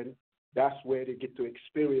children, that's where they get to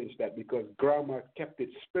experience that because grandma kept it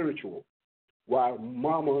spiritual, while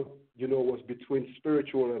mama, you know, was between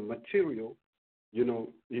spiritual and material.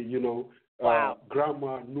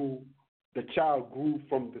 Grandma knew the child grew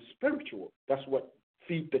from the spiritual. That's what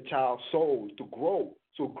feed the child's soul to grow.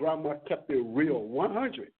 So grandma kept it real,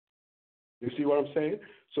 100. You see what I'm saying?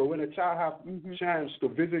 So when a child have chance to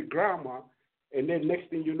visit grandma, and then next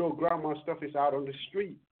thing you know, grandma's stuff is out on the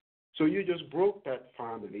street. So you just broke that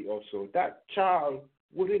family also. That child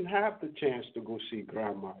wouldn't have the chance to go see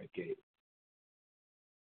grandma again.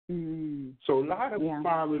 So a lot of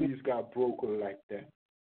families got broken like that.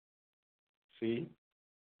 See?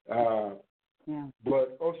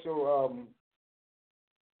 But also,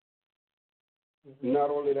 not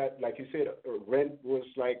only that, like you said, rent was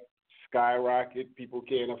like skyrocket. People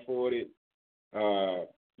can't afford it.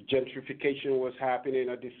 Gentrification was happening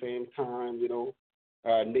at the same time, you know.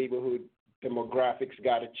 Neighborhood demographics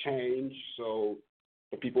got to change. So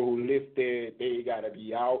the people who live there, they got to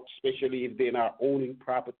be out, especially if they're not owning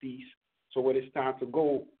properties. So when it's time to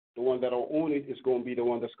go, the one that don't own it is going to be the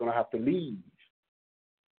one that's going to have to leave.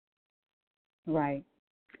 Right.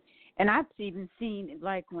 And I've even seen,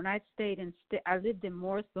 like, when I I lived in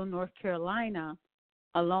Morrisville, North Carolina,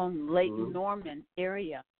 along Lake Norman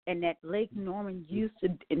area. And that Lake Norman used to,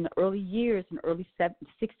 in the early years, in the early 50s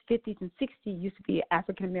and 60s, used to be an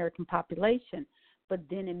African-American population. But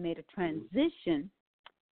then it made a transition,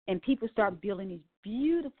 and people started building these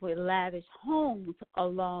beautifully lavish homes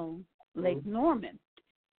along Lake Norman.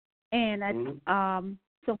 And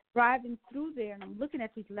so driving through there, and I'm looking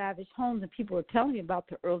at these lavish homes, and people are telling me about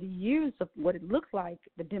the early years of what it looked like,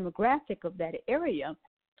 the demographic of that area.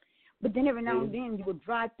 But then every now and then you would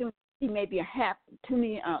drive through and see maybe a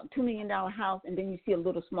 $2 million house, and then you see a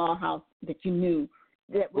little small house that you knew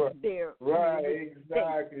that was there. Right,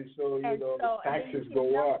 exactly. So, you know, taxes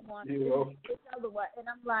go up, you know. And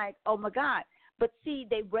I'm like, oh, my God. But, see,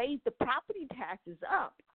 they raised the property taxes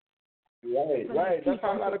up. Right. That's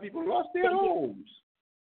how a lot of people lost their homes.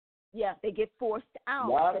 Yeah, they get forced out.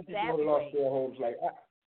 A lot of people lost their homes. Like,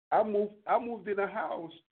 I moved in a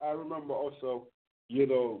house. I remember also, you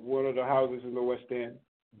know, one of the houses in the West End.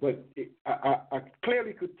 But I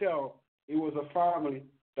clearly could tell it was a family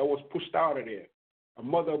that was pushed out of there. A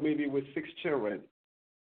mother maybe with 6 children.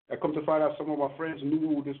 I come to find out some of my friends knew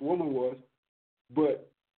who this woman was. But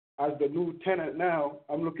as the new tenant now,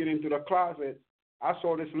 I'm looking into the closet. I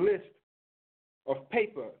saw this list of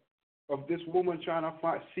paper of this woman trying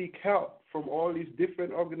to seek help from all these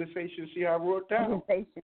different organizations she had wrote down.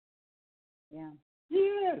 Yeah.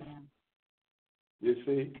 Yes. Yeah. You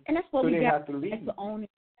see? And that's what so we they got have to leave. to own it.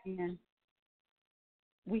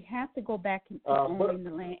 We have to go back and owning the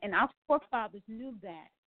land. And our forefathers knew that.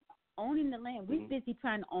 Owning the land. We're busy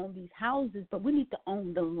trying to own these houses, but we need to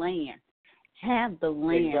own the land. Have the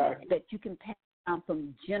land that you can pass down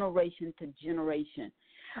from generation to generation.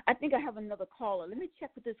 I think I have another caller. Let me check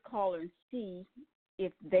with this caller and see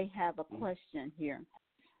if they have a question here.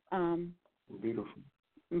 Beautiful.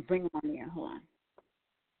 Bring them on there. Hold on.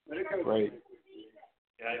 Right.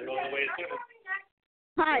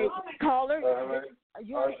 Hi, caller.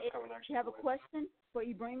 You have a question for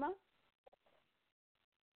Ibrima?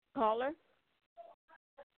 Caller?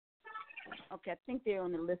 Okay, I think they're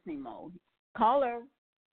on the listening mode. Caller.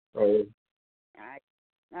 Oh.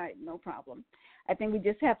 All right, no problem. I think we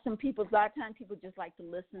just have some people. A lot of times people just like to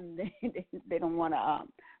listen. They don't want to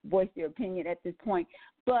voice their opinion at this point.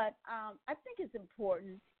 But I think it's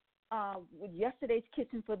important with yesterday's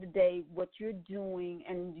Kitchen for the Day, what you're doing,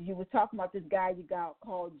 and you were talking about this guy you got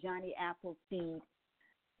called Johnny Appleseed.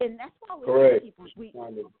 And that's why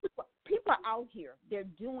people are out here. They're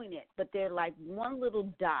doing it, but they're like one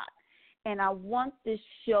little dot. And I want this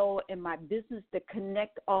show and my business to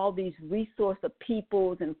connect all these resources of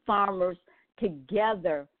peoples and farmers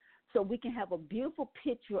together so we can have a beautiful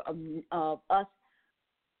picture of us,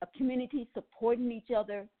 a community supporting each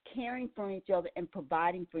other, caring for each other, and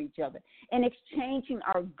providing for each other, and exchanging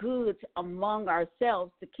our goods among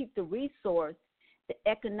ourselves to keep the resource, the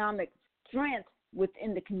economic strength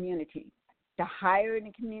within the community, to hire in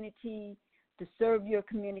the community, to serve your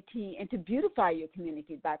community, and to beautify your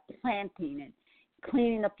community by planting and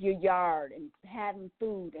cleaning up your yard and having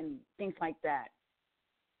food and things like that.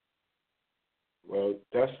 Well,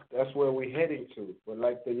 that's where we're heading to. But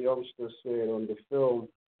like the youngster said on the film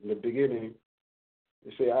in the beginning,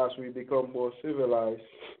 they say as we become more civilized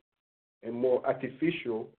and more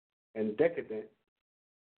artificial and decadent,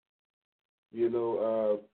 we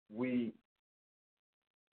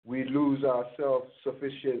lose our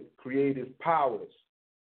self-sufficient creative powers.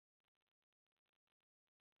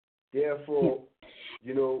 Therefore,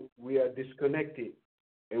 we are disconnected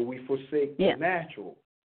and we forsake the natural.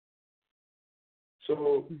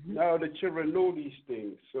 So now the children know these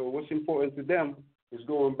things. So what's important to them is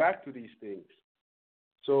going back to these things.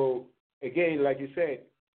 So again, like you said,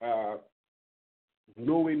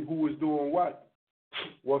 knowing who is doing what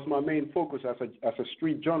was my main focus as a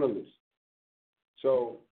street journalist.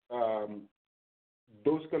 So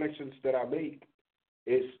those connections that I make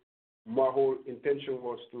is my whole intention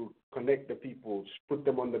was to connect the people, put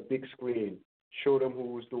them on the big screen, show them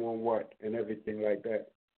who was doing what and everything like that.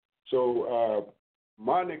 So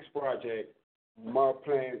my next project, my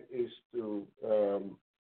plan is to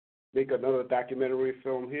make another documentary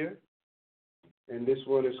film here, and this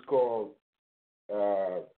one is called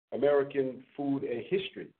American Food and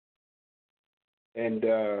History, and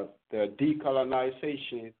the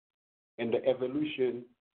decolonization and the evolution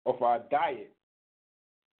of our diet,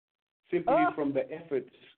 simply from the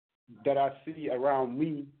efforts that I see around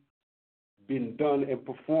me being done and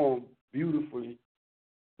performed beautifully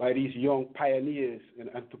by these young pioneers and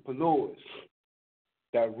entrepreneurs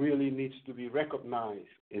that really needs to be recognized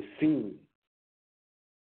and seen.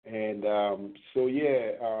 And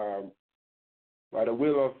by the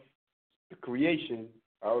will of the creation,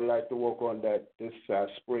 I would like to work on that this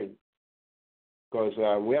spring, because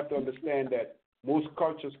we have to understand that most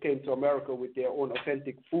cultures came to America with their own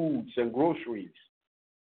authentic foods and groceries.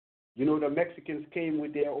 You know, the Mexicans came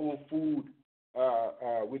with their own food,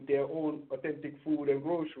 with their own authentic food and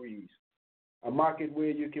groceries, a market where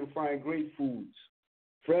you can find great foods,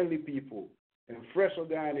 friendly people, and fresh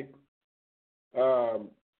organic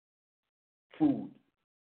food.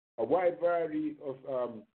 A wide variety of,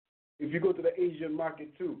 if you go to the Asian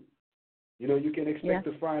market too, you know, you can expect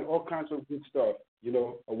to find all kinds of good stuff. You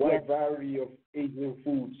know, a wide variety of Asian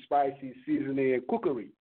food, spices, seasoning, and cookery.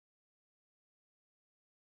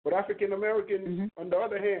 But African Americans, on the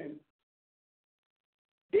other hand,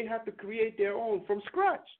 they have to create their own from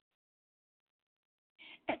scratch.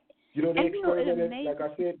 You know, they experimented, like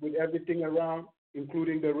I said, with everything around,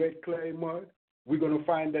 including the red clay mud. We're gonna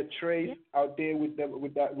find that trace out there with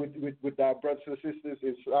our brothers and sisters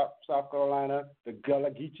in South Carolina, the Gullah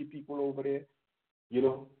Geechee people over there. You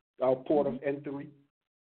know, our port of entry.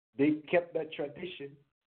 They kept that tradition,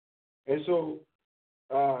 and so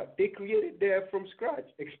they created there from scratch,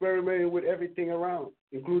 experimenting with everything around,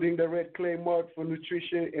 including the red clay mud for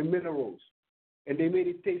nutrition and minerals, and they made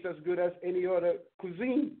it taste as good as any other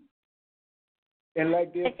cuisine. And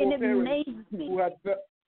like their foreparents who had,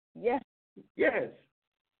 yes,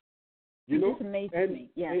 you know, and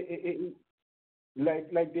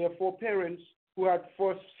like their foreparents who had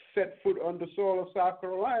first set foot on the soil of South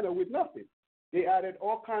Carolina with nothing. They added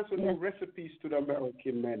all kinds of new recipes to the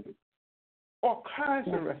American menu. All kinds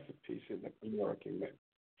of recipes in the American menu.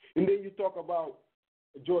 And then you talk about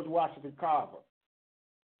George Washington Carver,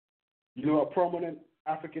 you know, a prominent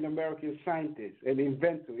African-American scientist and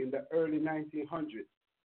inventor in the early 1900s.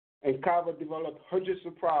 And Carver developed hundreds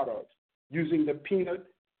of products using the peanut,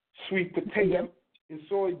 sweet potato, and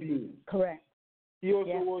soybeans. Correct. He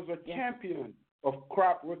also was a champion of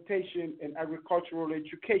crop rotation and agricultural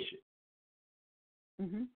education.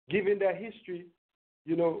 Given that history,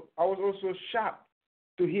 you know, I was also shocked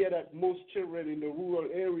to hear that most children in the rural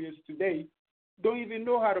areas today don't even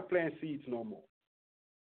know how to plant seeds no more.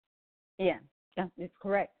 Yeah, it's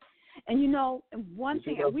correct. And you know, one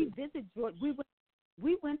thing, we visited George.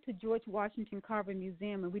 We went to George Washington Carver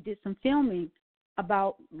Museum and we did some filming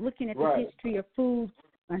about looking at the history of food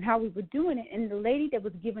and how we were doing it. And the lady that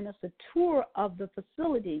was giving us a tour of the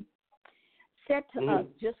facility said to us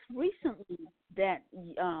just recently that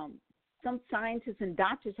some scientists and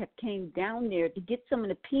doctors have came down there to get some of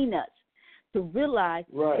the peanuts to realize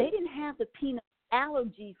they didn't have the peanut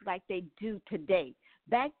allergies like they do today.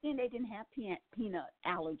 Back then, they didn't have peanut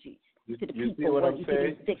allergies to the people. See what I'm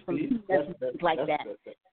saying? Sick from peanuts like that.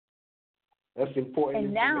 That's important.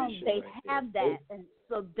 And now they have that, and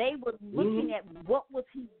so they were looking at what was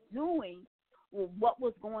he doing, or what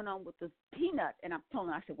was going on with this peanut. And I'm telling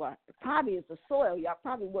them, I said, well, it probably is the soil. Y'all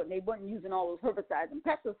probably they weren't using all those herbicides and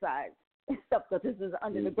pesticides and stuff because this is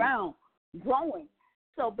under the ground growing.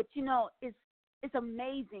 So, but you know, it's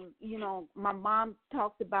amazing. You know, my mom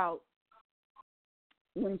talked about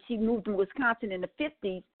when she moved to Wisconsin in the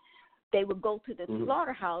 50s, they would go to the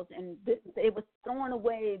slaughterhouse and they were throwing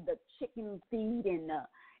away the chicken feet and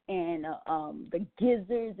the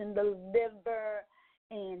gizzards and the liver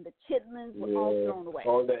and the chitlins were all thrown away.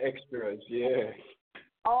 All the extras,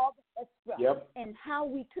 all the extras. And how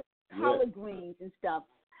we took collard greens and stuff.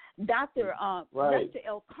 Dr. Lester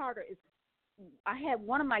L. Carter is. I had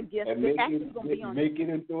one of my guests. Make it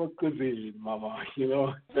into a cuisine, Mama. You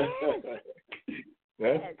know.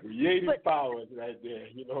 That's creative powers right there,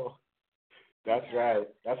 you know. That's right.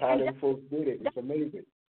 That's how them folks did it. It's amazing.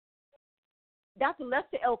 Dr.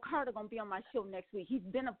 Lester L. Carter going to be on my show next week. He's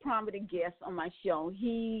been a prominent guest on my show.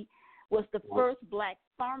 He was the first black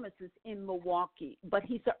pharmacist in Milwaukee, but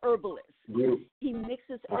he's a herbalist. He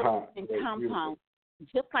mixes herbs and compounds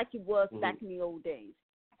just like he was back in the old days.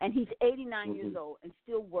 And he's 89 years old and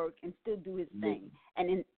still work and still do his thing. And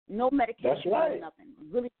in no medication, That's right. no nothing.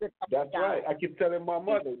 Really good. That's right. I keep telling my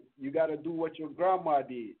mother, you got to do what your grandma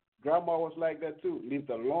did. Grandma was like that too. Lived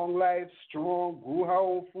a long life, strong, grew her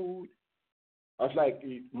own food. I was like,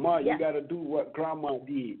 Ma, you got to do what grandma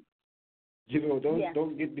did. You know,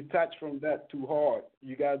 don't get detached from that too hard.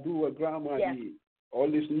 You got to do what grandma did. All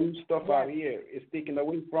this new stuff out here is taken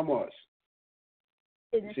away from us.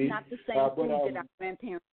 It's not the same food that our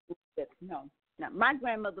grandparents lived. No. My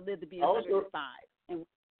grandmother lived to be 105, and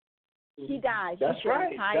she died. That's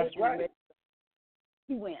right. That's right.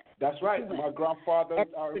 He went. That's right. My grandfather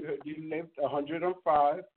he lived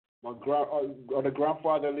 105. My other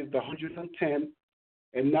grandfather lived 110,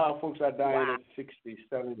 and now folks are dying at 60,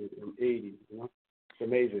 70, and 80. You know, it's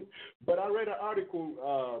amazing. But I read an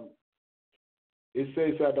article. It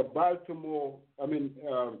says that the Baltimore.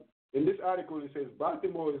 In this article, it says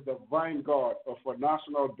Baltimore is the vanguard of a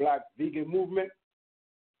national black vegan movement.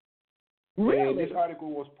 Really? And this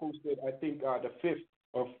article was posted, I think, the 5th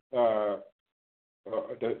of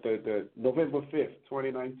the November 5th,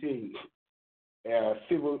 2019.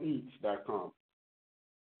 CivilEats.com.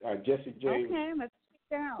 Jesse James. Okay, let's check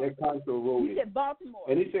it out. Their counsel wrote You said Baltimore.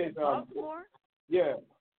 And he says, Baltimore? Yeah.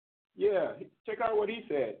 Check out what he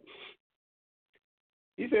said.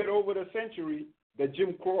 He said, over the century, the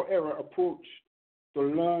Jim Crow era approach to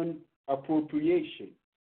learn appropriation,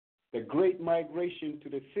 the great migration to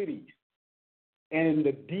the cities, and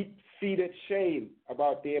the deep-seated shame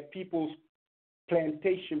about their people's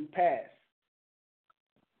plantation past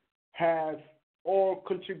have all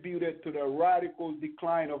contributed to the radical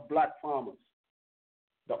decline of black farmers.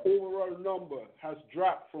 The overall number has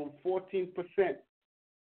dropped from 14%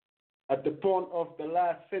 at the turn of the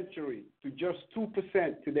last century to just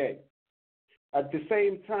 2% today. At the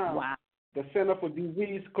same time, the Center for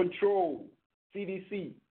Disease Control,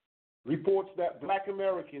 CDC, reports that black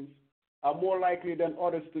Americans are more likely than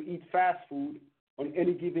others to eat fast food on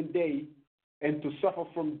any given day and to suffer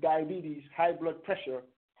from diabetes, high blood pressure,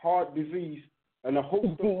 heart disease, and a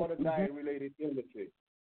host of other diet-related illnesses.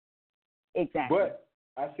 Exactly. But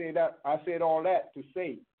I said all that to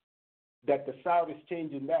say that the South is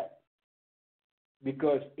changing that.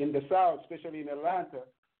 Because in the South, especially in Atlanta,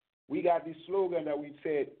 we got this slogan that we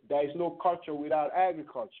said, there is no culture without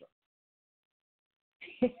agriculture.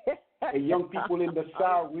 And young people in the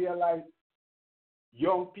South realize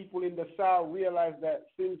that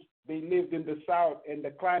since they lived in the South and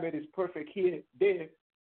the climate is perfect there,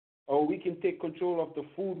 or we can take control of the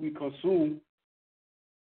food we consume.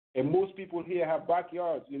 And most people here have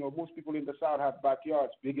backyards. You know, most people in the South have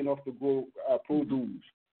backyards big enough to grow produce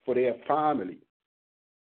for their family.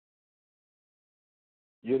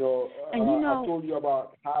 You know, I told you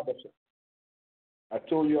about Habits. I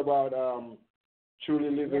told you about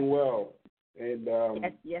Truly Living Well and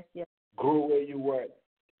yes. Grow Where You Work.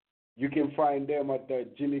 You can find them at the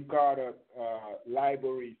Jimmy Carter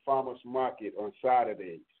Library Farmers Market on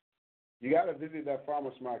Saturdays. You got to visit that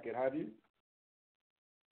farmers market, have you?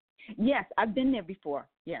 Yes, I've been there before.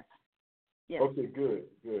 Yes. Okay, good.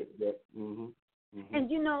 Yeah.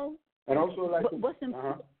 And you know, and also what's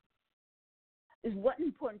important is what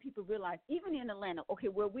important people realize, even in Atlanta. Okay,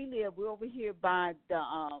 where we live, we're over here by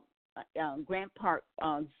the Grant Park,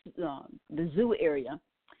 the zoo area.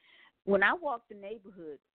 When I walk the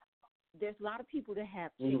neighborhood, there's a lot of people that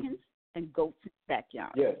have chickens and goats in the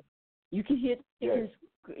backyard. Yes. You can hear the chickens,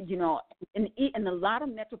 you know, and a lot of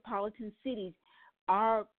metropolitan cities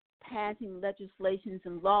are passing legislations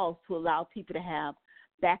and laws to allow people to have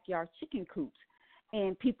backyard chicken coops.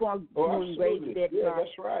 And people are doing raised bed. Yeah, that's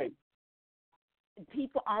right.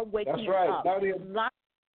 People are waking up. A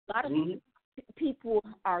lot of people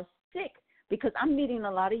are sick because I'm meeting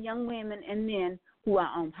a lot of young women and men who are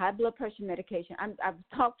on high blood pressure medication. I've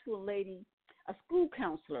talked to a lady, a school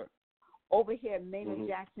counselor, over here at Maynard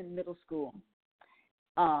Jackson Middle School,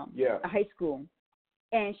 a high school,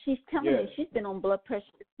 and she's telling me she's been on blood pressure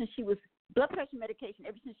medication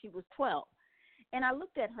ever since she was 12. And I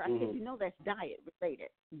looked at her. I said, you know, that's diet related.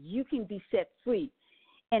 You can be set free.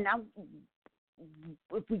 And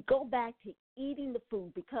if we go back to eating the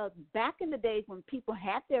food, because back in the days when people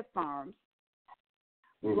had their farms,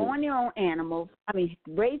 growing their own animals,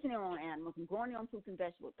 raising their own animals and growing their own fruits and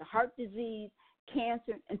vegetables, the heart disease,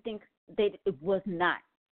 cancer, and things, it was not.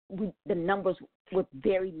 The numbers were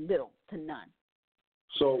very little to none.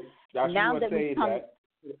 So that's now what saying that.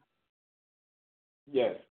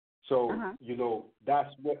 Yes. So you know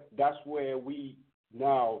that's where we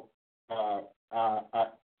now are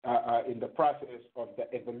in the process of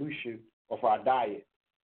the evolution of our diet.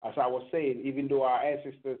 as I was saying, even though our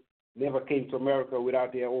ancestors never came to America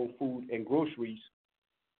without their own food and groceries,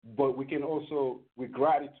 but we can also, with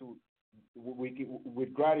gratitude,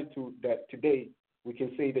 that today we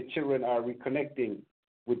can say the children are reconnecting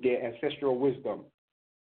with their ancestral wisdom.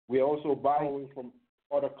 We are also borrowing from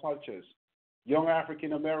other cultures. Young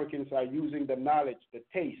African Americans are using the knowledge, the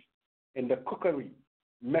taste, and the cookery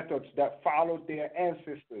methods that followed their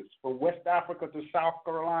ancestors from West Africa to South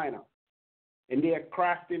Carolina. And they are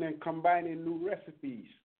crafting and combining new recipes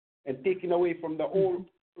and taking away from the old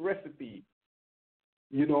recipe,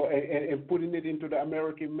 and putting it into the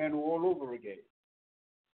American menu all over again.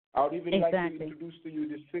 I would even like to introduce to you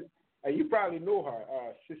this. You probably know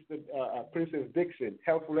her, Sister Princess Dixon,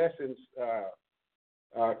 Healthful Essence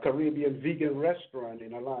Caribbean vegan restaurant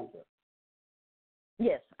in Atlanta.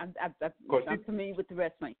 Yes, I'm familiar with the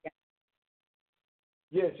restaurant. Yeah.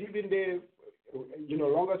 Yes, she's been there,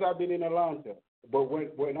 long as I've been in Atlanta. But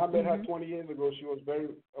when I met her 20 years ago, she was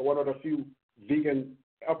one of the few vegan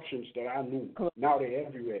options that I knew. Cool. Now they're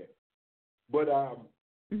everywhere. But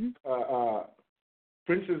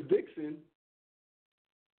Princess Dixon,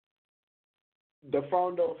 the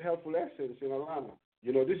founder of Healthful Essence in Atlanta,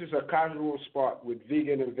 this is a casual spot with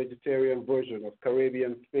vegan and vegetarian version of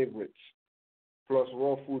Caribbean favorites, plus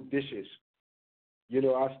raw food dishes.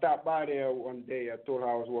 I stopped by there one day. I told her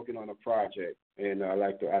I was working on a project, and I'd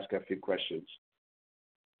like to ask her a few questions.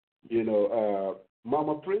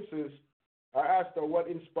 Mama Princess, I asked her what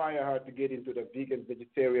inspired her to get into the vegan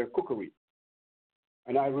vegetarian cookery.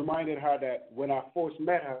 And I reminded her that when I first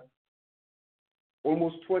met her,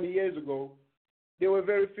 almost 20 years ago, there were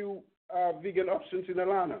very few vegan options in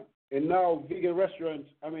Atlanta. And now vegan restaurants,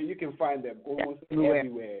 you can find them almost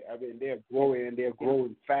everywhere. They're growing, and they're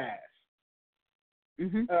growing fast.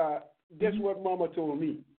 Guess what Mama told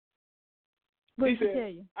me? She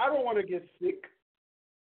said, I don't want to get sick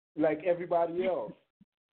like everybody else.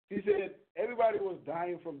 She said, everybody was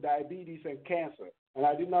dying from diabetes and cancer, and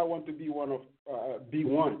I did not want to be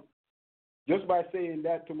one. Just by saying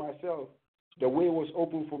that to myself, the way was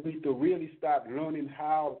open for me to really start learning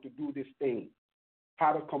how to do this thing,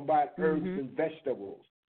 how to combine herbs and vegetables.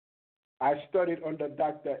 I studied under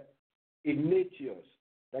Dr. Ignatius.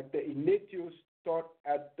 Dr. Ignatius taught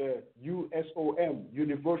at the USOM,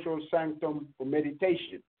 Universal Sanctum for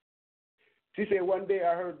Meditation. She said one day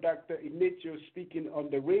I heard Dr. Ignatius speaking on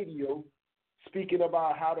the radio, speaking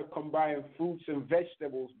about how to combine fruits and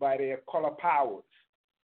vegetables by their color powers,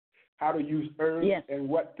 how to use herbs and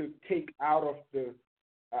what to take out of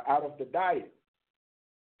the diet.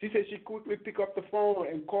 She said she quickly picked up the phone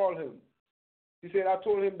and called him. She said, I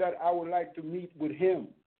told him that I would like to meet with him.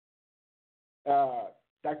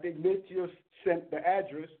 Dr. Ignatius sent the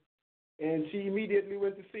address, and she immediately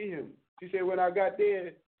went to see him. She said, when I got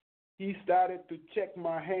there, he started to check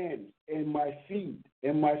my hands and my feet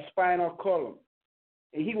and my spinal column.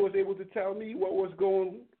 And he was able to tell me what was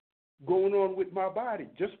going on with my body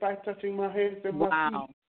just by touching my hands and my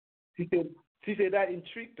feet. She said that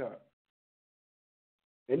intrigued her.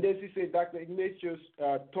 And then she said Dr. Ignatius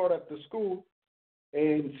taught at the school,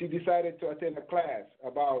 and she decided to attend a class.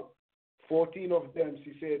 About 14 of them,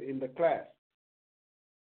 she said, in the class.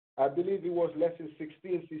 I believe it was lesson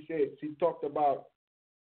 16, she said. She talked about,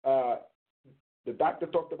 the doctor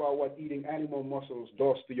talked about what eating animal muscles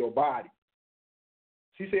does to your body.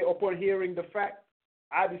 She said, upon hearing the fact,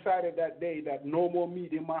 I decided that day that no more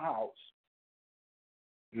meat in my house.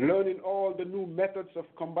 Learning all the new methods of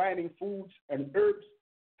combining foods and herbs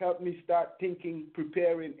helped me start thinking,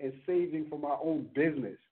 preparing, and saving for my own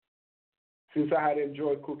business, since I had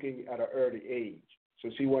enjoyed cooking at an early age. So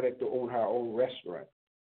she wanted to own her own restaurant.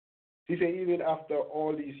 She said even after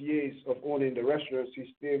all these years of owning the restaurant,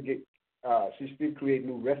 she still create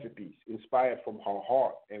new recipes inspired from her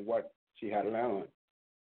heart and what she had learned.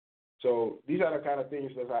 So these are the kind of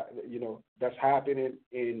things that's happening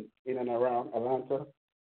in and around Atlanta,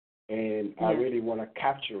 and I really want to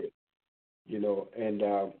capture it, And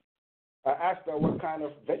I asked her what kind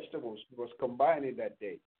of vegetables she was combining that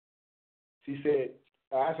day. She said,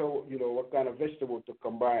 I asked her, what kind of vegetable to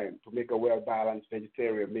combine to make a well-balanced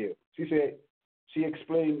vegetarian meal. She said, she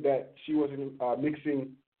explained that she was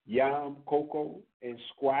mixing yam, cocoa, and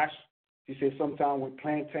squash. She said sometimes with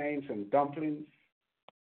plantains and dumplings.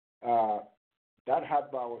 That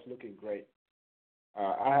hot bar was looking great.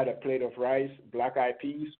 I had a plate of rice, black-eyed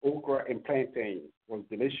peas, okra, and plantain. It was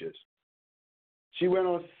delicious. She went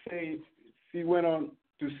on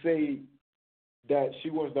to say that she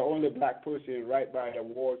was the only black person right by the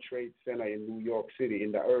World Trade Center in New York City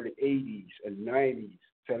in the early 80s and 90s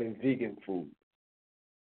selling vegan food.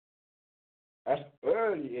 That's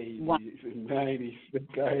early 80s, Wow. 90s.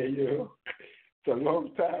 It's a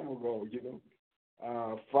long time ago,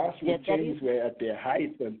 Fast food chains were at their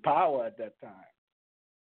height and power at that time.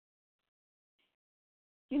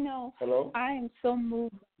 Hello? I am so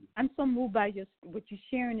moved. I'm so moved by what you're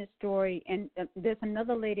sharing this story. And there's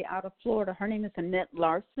another lady out of Florida. Her name is Annette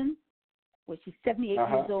Larson. Well, she's 78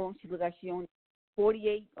 years old. She looks like she only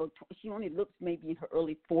 48, or she only looks maybe in her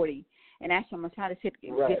early 40s. And actually, I'm going to try to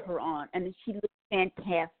get her on. And she looks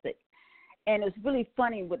fantastic. And it's really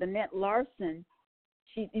funny with Annette Larson.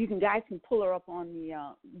 Guys can pull her up on the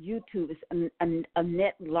YouTube. It's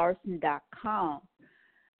AnnetteLarson.com.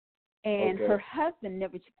 And her husband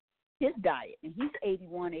never changed his diet, and he's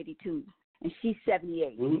 81, 82, and she's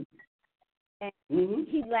 78. Mm-hmm. And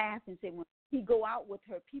he laughs and said when he go out with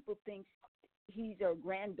her, people think he's her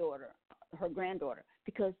granddaughter,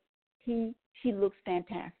 because she looks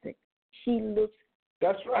fantastic. She looks.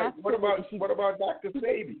 That's right. What about Dr.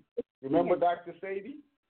 Sabi? Remember Dr. Sabi?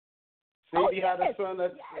 Sabi had a son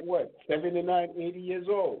that's 79, 80 years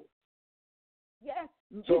old. Yes.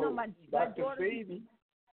 So my Dr. daughter. Sabi.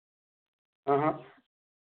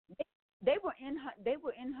 They were in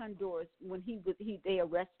Honduras when they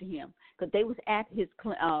arrested him because they was at his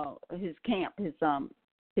camp, I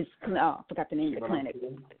forgot the name of the clinic,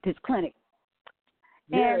 his clinic.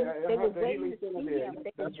 And they were waiting to see him.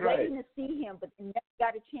 They were waiting to see him, but they never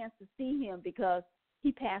got a chance to see him because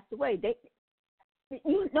he passed away.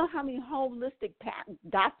 You know how many holistic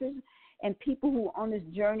doctors and people who are on this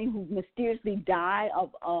journey who mysteriously die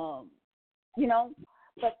of,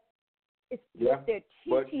 but it's they're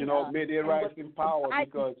teaching but may they rise in power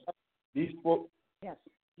because these folks.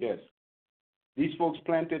 Yes. These folks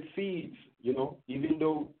planted seeds. Even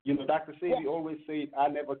though Dr. Sabi always said, I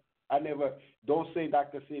never. Don't say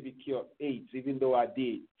Dr. Sabi cured AIDS, even though I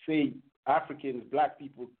did. Say Africans, black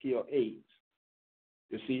people cure AIDS.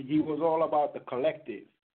 You see, he was all about the collective.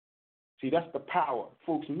 See, that's the power.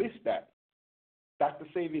 Folks miss that. Dr.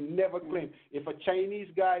 Sabi never claimed. If a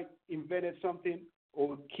Chinese guy invented something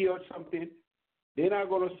or cured something, they're not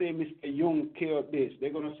going to say Mr. Jung cured this.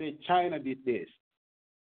 They're going to say China did this.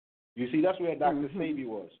 You see, that's where Dr. Sabi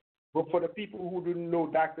was. But for the people who didn't know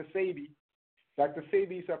Dr. Sabi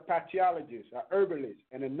is a pathologist, a herbalist,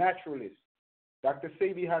 and a naturalist. Dr.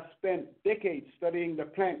 Sabi has spent decades studying the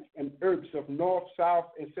plants and herbs of North,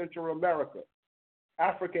 South, and Central America,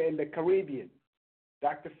 Africa, and the Caribbean.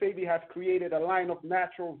 Dr. Sabi has created a line of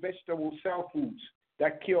natural vegetable cell foods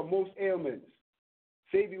that cure most ailments.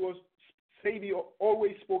 Sabi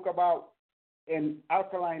always spoke about an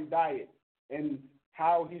alkaline diet and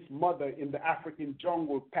how his mother in the African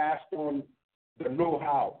jungle passed on the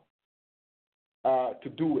know-how to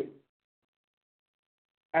do it.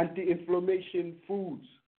 Anti-inflammation foods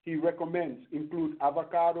he recommends include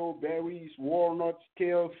avocado, berries, walnuts,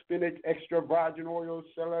 kale, spinach, extra virgin oil,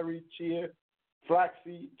 celery, chia,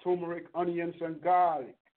 flaxseed, turmeric, onions, and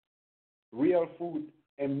garlic. Real food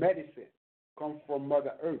and medicine come from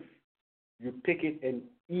Mother Earth. You pick it and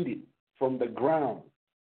eat it from the ground.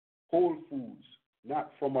 Whole foods,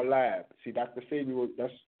 not from a lab. See, Dr. Sabi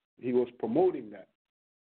was promoting that.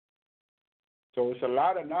 So it's a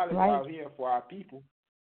lot of knowledge out here for our people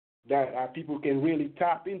that our people can really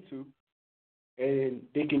tap into, and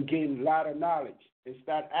they can gain a lot of knowledge and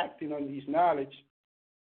start acting on these knowledge,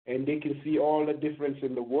 and they can see all the difference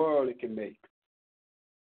in the world it can make.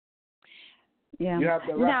 Yeah. You have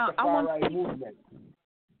the Rastafari movement.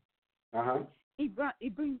 I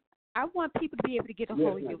want people to be able to get a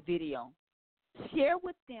hold of your video. Share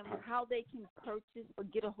with them how they can purchase or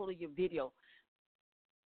get a hold of your video.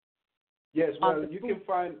 Yes, well, you can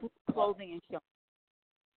find food, clothing, and shelter.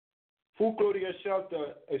 Food, Clothing, and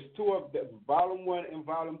Shelter is two of them, Volume 1 and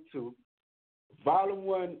Volume 2. Volume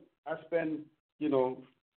 1, I spent,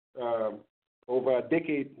 over a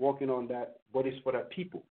decade working on that, but it's for the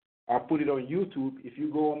people. I put it on YouTube. If you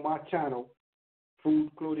go on my channel,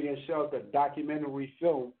 Food, Clothing, and Shelter documentary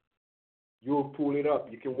film, you'll pull it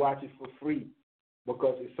up. You can watch it for free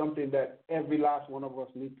because it's something that every last one of us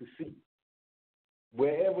need to see.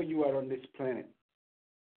 Wherever you are on this planet,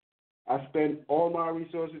 I spent all my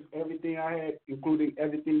resources, everything I had, including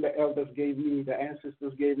everything the elders gave me, the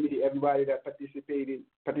ancestors gave me, everybody that participated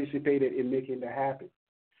in making that happen.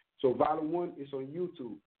 So Volume 1 is on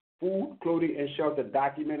YouTube. Food, Clothing, and Shelter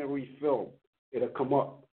documentary film. It'll come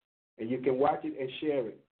up, and you can watch it and share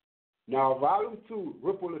it. Now, Volume 2,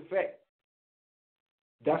 Ripple Effect,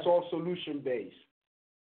 that's all solution-based.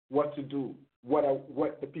 What to do, what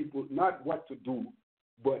the people, not what to do,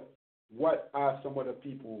 but what are some of the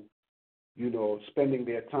people, spending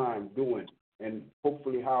their time doing, and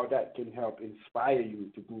hopefully how that can help inspire you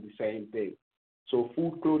to do the same thing. So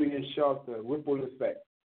Food, Clothing, and Shelter, Ripple Effect,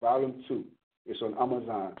 Volume 2. It's on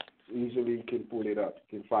Amazon. Easily you can pull it up.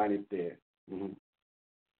 You can find it there. Mm-hmm.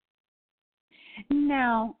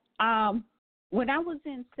 Now, when I was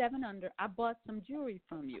in 7 Under, I bought some jewelry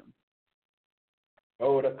from you.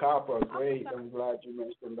 Oh, the copper. Great. I'm glad you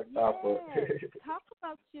mentioned the copper. Talk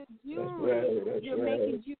about your jewelry. That's You're right.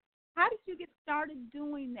 making jewelry. How did you get started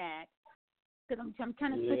doing that? Because I'm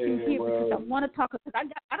kind of switching here because I want to talk. Because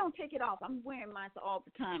I don't take it off. I'm wearing mine all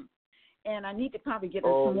the time, and I need to probably get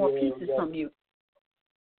some more pieces from you.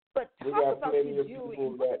 But talk about your jewelry.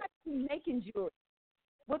 What got you making jewelry?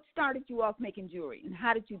 What started you off making jewelry, and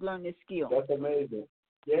how did you learn this skill? That's amazing.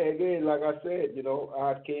 Yeah, again, like I said,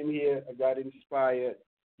 I came here, I got inspired,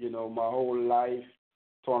 my whole life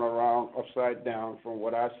turned around upside down from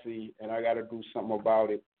what I see, and I got to do something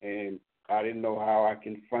about it, and I didn't know how I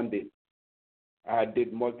can fund it. I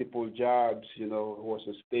did multiple jobs, I was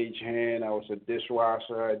a stagehand, I was a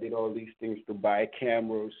dishwasher, I did all these things to buy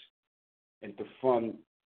cameras and to fund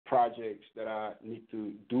projects that I need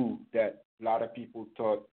to do that a lot of people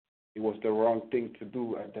thought it was the wrong thing to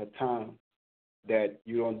do at that time, that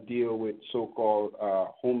you don't deal with so-called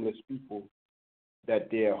homeless people, that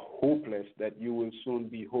they're hopeless, that you will soon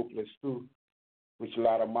be hopeless too, which a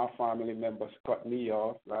lot of my family members cut me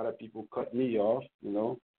off. A lot of people cut me off,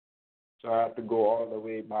 So I had to go all the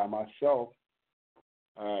way by myself.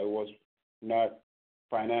 It was not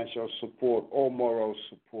financial support or moral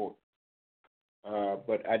support.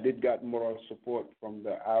 But I did get moral support from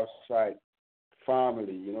the outside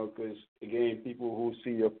family, because, again, people who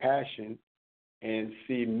see your passion and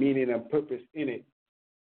see meaning and purpose in it,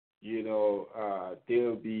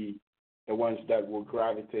 they'll be the ones that will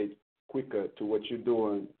gravitate quicker to what you're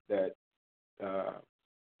doing that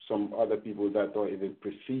some other people that don't even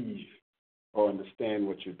perceive or understand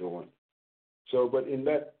what you're doing. So, but in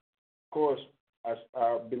that course, as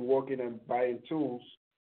I've been working and buying tools,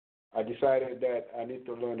 I decided that I need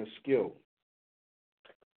to learn a skill.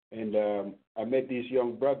 And I met these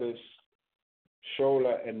young brothers,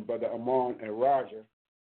 Shola and Brother Amon and Roger,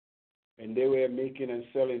 and they were making and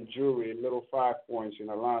selling jewelry in Little 5 Points in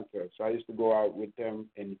Atlanta. So I used to go out with them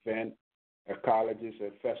and event at colleges,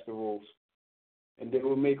 at festivals, and they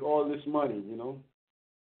would make all this money,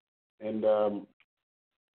 And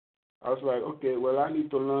I was like, okay, well, I need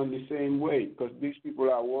to learn the same way because these people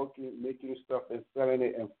are working, making stuff and selling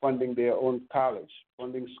it and funding their own college,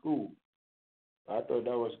 funding school. I thought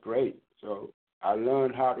that was great. So I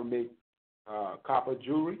learned how to make copper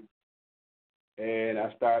jewelry, and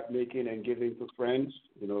I started making and giving to friends,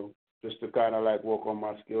 just to kind of like work on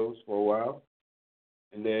my skills for a while.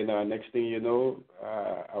 And then next thing you know,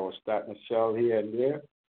 I was starting to sell here and there.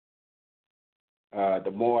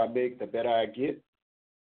 The more I make, the better I get.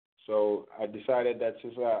 So I decided that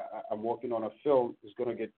since I'm working on a film, it's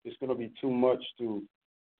gonna be too much to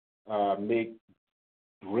make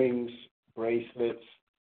rings, bracelets,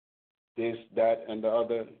 this, that, and the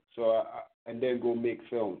other. So and then go make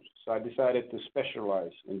films. So I decided to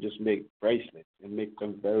specialize and just make bracelets and make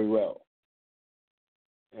them very well.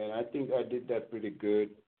 And I think I did that pretty good.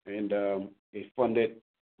 And it funded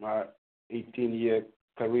my 18-year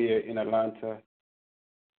career in Atlanta.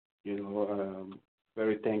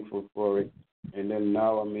 Very thankful for it. And then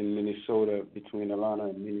now I'm in Minnesota, between Atlanta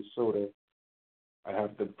and Minnesota. I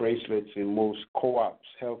have the bracelets in most co-ops,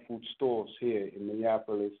 health food stores here in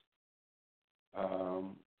Minneapolis,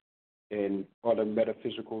 and other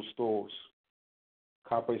metaphysical stores.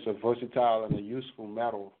 Copper is a versatile and a useful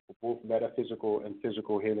metal for both metaphysical and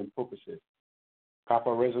physical healing purposes.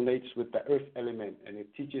 Copper resonates with the earth element, and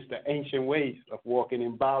it teaches the ancient ways of walking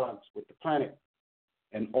in balance with the planet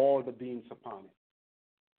and all the beings upon it.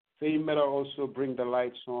 Same metal also brings the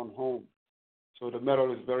lights on home. So the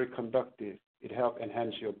metal is very conductive. It helps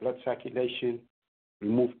enhance your blood circulation,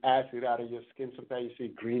 remove acid out of your skin. Sometimes you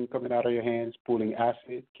see green coming out of your hands, pulling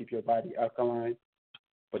acid, keep your body alkaline.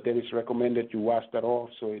 But then it's recommended you wash that off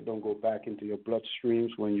so it don't go back into your bloodstreams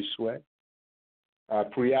when you sweat.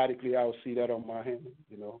 Periodically, I'll see that on my hand,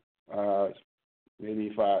 maybe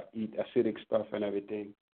if I eat acidic stuff and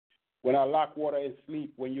everything. When I lock water in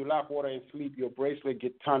sleep, when you lock water in sleep, your bracelet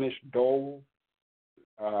get tarnished, dull,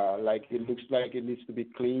 like it looks like it needs to be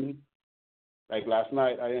clean. Like last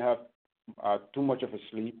night, I didn't have too much of a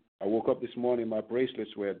sleep. I woke up this morning, my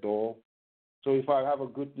bracelets were dull. So if I have a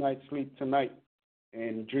good night's sleep tonight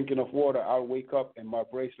and drink enough water, I'll wake up and my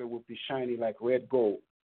bracelet will be shiny like red gold.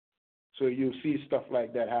 So you see stuff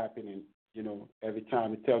like that happening, every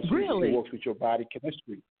time. It tells you it works with your body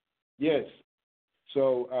chemistry. Yes.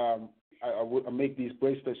 So I make these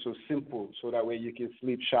bracelets so simple so that way you can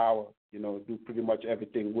sleep, shower, do pretty much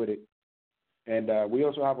everything with it. And we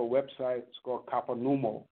also have a website. It's called Kappa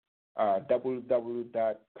Numo,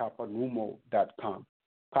 www.kappanumo.com.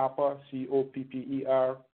 Kappa, Copper,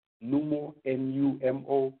 Numo,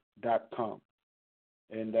 Numo.com.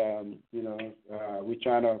 And, we're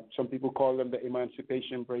trying to, some people call them the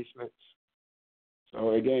emancipation bracelets.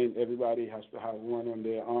 So, again, everybody has to have one on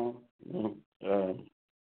their arm.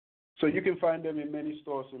 So you can find them in many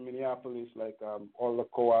stores in Minneapolis, like all the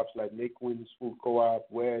co-ops, like Lake Winds Food Co-op,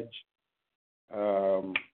 Wedge,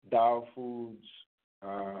 Dow Foods.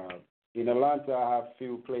 In Atlanta, I have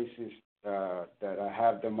few places that I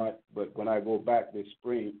have them at, but when I go back this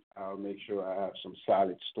spring, I'll make sure I have some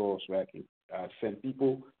solid stores where I can send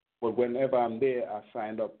people. But whenever I'm there, I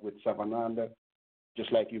signed up with Savananda,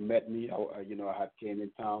 just like you met me. I had came in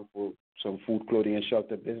town for some food, clothing, and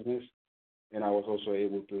shelter business, and I was also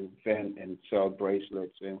able to vend and sell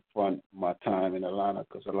bracelets and fund my time in Atlanta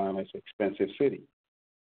because Atlanta is an expensive city.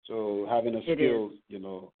 So having a skill,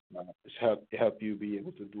 help you be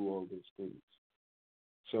able to do all these things.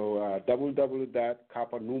 So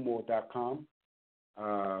www.kappanumo.com.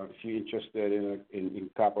 If you're interested in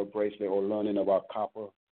copper bracelet or learning about copper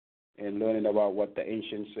and learning about what the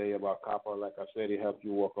ancients say about copper, like I said, it helps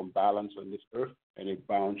you walk on balance on this earth, and it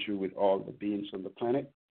bounds you with all the beings on the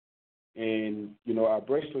planet. And, our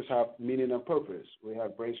bracelets have meaning and purpose. We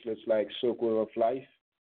have bracelets like Circle of Life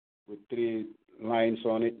with 3 lines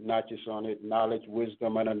on it, notches on it, knowledge,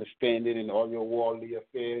 wisdom, and understanding in all your worldly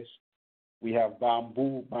affairs. We have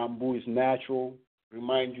bamboo. Bamboo is natural.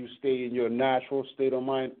 Remind you stay in your natural state of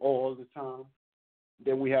mind all the time.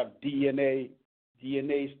 Then we have DNA.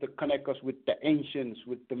 DNA is to connect us with the ancients,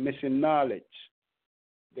 with the missing knowledge.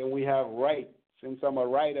 Then we have write. Since I'm a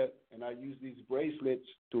writer and I use these bracelets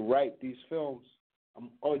to write these films, I'm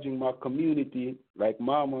urging my community, like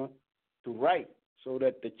Mama, to write so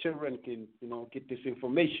that the children can, get this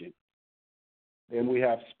information. Then we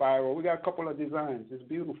have spiral. We got a couple of designs. It's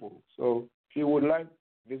beautiful. So if you would like,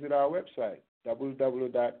 visit our website,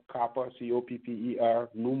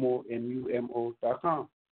 www.kappa.numo.com.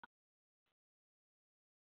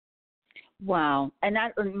 Wow. And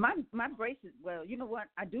my bracelet, well, you know what?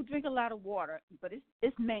 I do drink a lot of water, but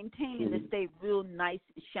it's maintaining to stay real nice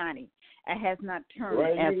and shiny. It has not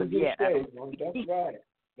turned as of yet. Shape. Well, that's right.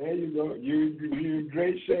 There you go. You in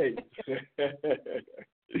great shape.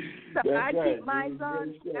 So I keep mine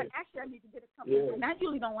on. Actually, I need to get a couple. Yeah. And I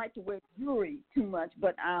usually don't like to wear jewelry too much,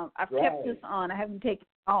 but I've kept this on. I haven't taken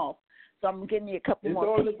it off, so I'm getting me a couple more.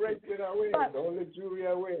 It's the only bracelet I wear. The only jewelry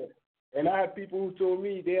I wear. And I have people who told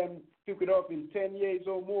me they haven't took it off in 10 years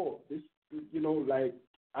or more. This,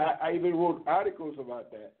 I even wrote articles about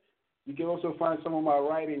that. You can also find some of my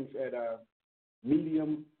writings at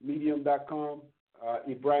medium.com,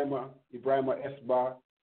 Ibrahima Esbar.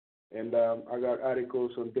 And I got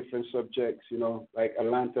articles on different subjects, like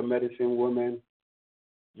Atlanta medicine women,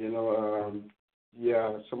 some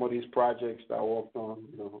of these projects that I worked on,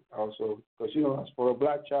 also. Because, as for a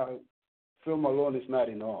black child, film alone is not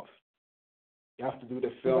enough. You have to do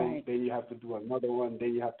the film, then you have to do another one,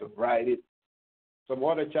 then you have to write it. Some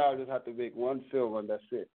other child just have to make one film and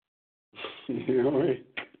that's it. You know what I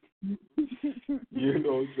mean?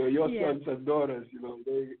 So your sons and daughters,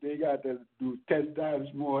 they got to do 10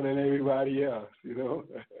 times more than everybody else,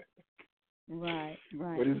 Right.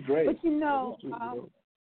 But it's great. But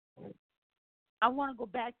I want to go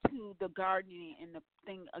back to the gardening and the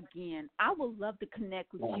thing again. I would love to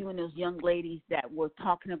connect with you and those young ladies that were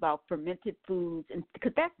talking about fermented foods, and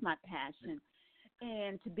because that's my passion,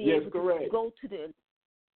 and to be able to go to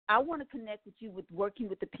I want to connect with you with working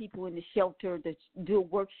with the people in the shelter, to do a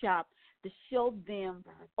workshop, to show them,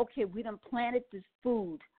 okay, we done planted this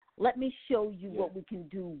food. Let me show you what we can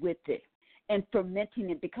do with it. And fermenting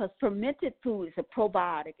it, because fermented food is a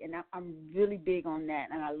probiotic, and I'm really big on that.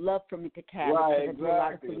 And I love fermented cabbage.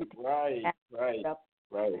 Right, exactly.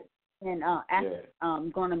 Right. And I'm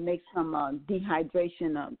going to make some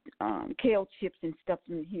dehydration kale chips and stuff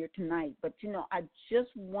in here tonight. But, I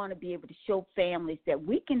just want to be able to show families that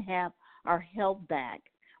we can have our health back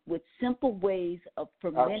with simple ways of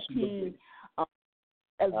fermenting,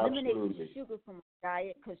 eliminating sugar from our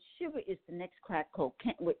diet, because sugar is the next crack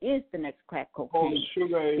cocaine.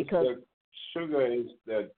 Sugar is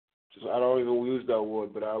the I don't even use that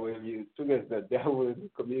word, but I will use sugar is the devil in the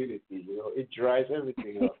community. It dries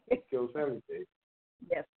everything up. It kills everything.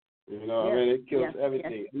 Yes. It kills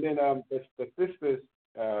everything. Yes. And then the sisters,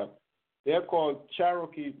 they're called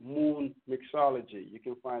Cherokee Moon Mixology. You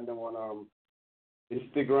can find them on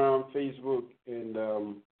Instagram, Facebook, and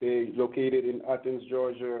they're located in Athens,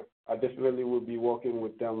 Georgia. I definitely will be working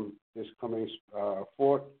with them this coming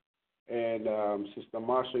 4th. And Sister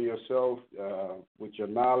Marsha, yourself, with your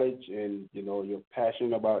knowledge and, your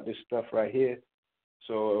passion about this stuff right here.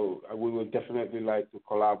 So we would definitely like to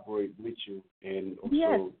collaborate with you and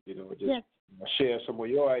also, just share some of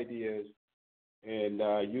your ideas. And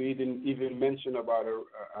you even mentioned about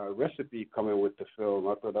a recipe coming with the film.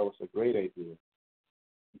 I thought that was a great idea.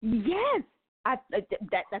 Yes. I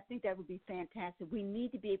think that would be fantastic. We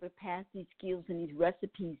need to be able to pass these skills and these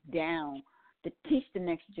recipes down to teach the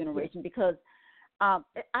next generation because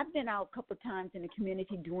I've been out a couple of times in the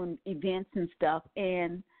community doing events and stuff,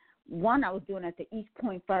 and one I was doing at the East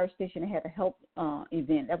Point Fire Station. I had a help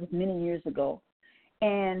event. That was many years ago.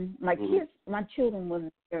 And my kids, my children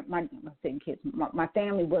wasn't there. I'm saying kids, my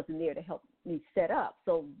family wasn't there to help me set up.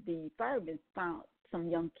 So the firemen found some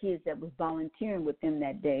young kids that was volunteering with them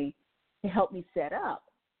that day to help me set up.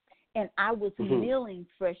 And I was milling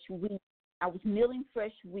fresh wheat. I was milling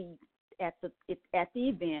fresh wheat at the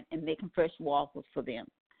event and making fresh waffles for them.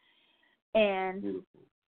 And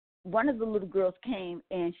one of the little girls came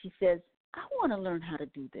and she says, I want to learn how to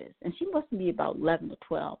do this. And she must be about 11 or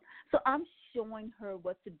 12. So I'm showing her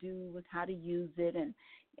what to do and how to use it, and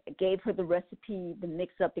gave her the recipe, the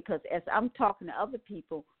mix up, because as I'm talking to other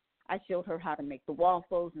people, I showed her how to make the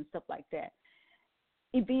waffles and stuff like that.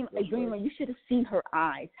 Edwina, you should have seen her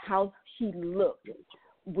eyes, how she looked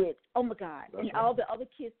with, oh, my God. That's and all the other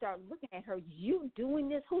kids started looking at her, you doing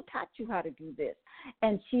this? Who taught you how to do this?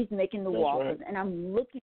 And she's making the waffles, and I'm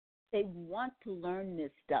looking. They want to learn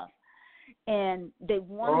this stuff, and they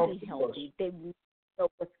want to be healthy. They want to know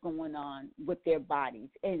what's going on with their bodies.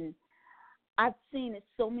 And I've seen it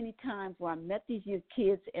so many times where I met these young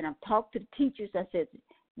kids, and I've talked to the teachers. I said,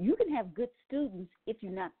 you can have good students if they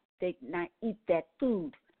not eat that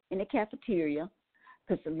food in the cafeteria,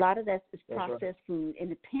 because a lot of that is processed food,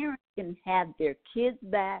 and the parents can have their kids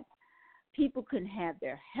back. People can have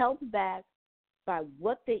their health back by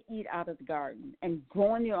what they eat out of the garden and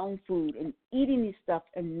growing their own food and eating this stuff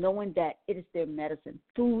and knowing that it is their medicine.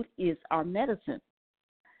 Food is our medicine.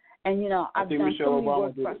 And, I've done so many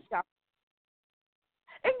work for stuff.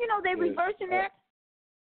 And, they reversing that.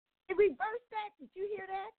 They reversed that. Did you hear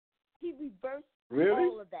that? He reversed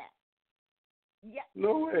all of that. Yeah.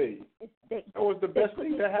 No way. That was the best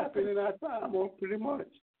thing that happened in our time, pretty much.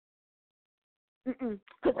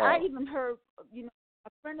 Because I even heard, a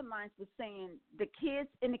friend of mine was saying the kids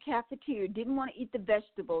in the cafeteria didn't want to eat the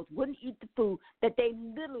vegetables, wouldn't eat the food, that they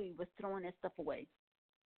literally was throwing that stuff away.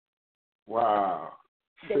 Wow.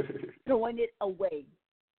 They throwing it away.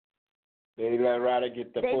 They'd rather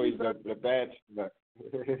get the poison, the bad stuff.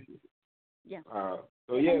 Yeah.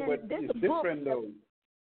 So, yeah, but it's different, though.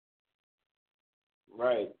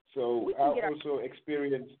 Right. So I also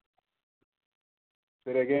experienced.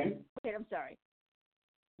 Say that again? Go ahead. I'm sorry.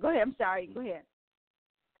 Go ahead.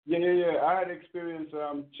 Yeah. I had experienced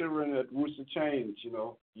children at Rooster Change,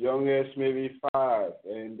 young as maybe 5,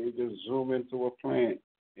 and they just zoom into a plant.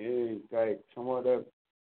 And like some of the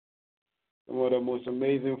most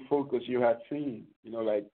amazing focus you had seen,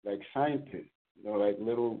 like scientists, like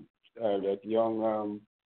little, that young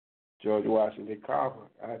George Washington Carver.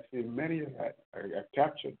 I've seen many of that. I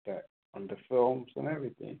captured that on the films and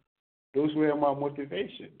everything. Those were my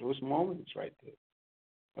motivation, those moments right there.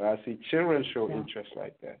 But I see children show interest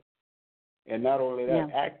like that. And not only that,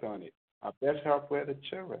 act on it. Our best help were the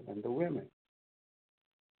children and the women.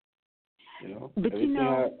 But everything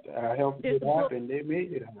I helped it happen, they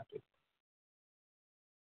made it happen.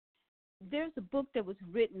 There's a book that was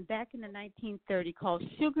written back in the 1930s called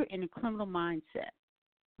Sugar in the Criminal Mindset,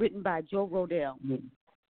 written by Joe Rodell,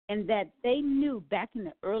 and that they knew back in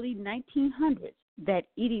the early 1900s that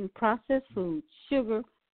eating processed foods, sugar,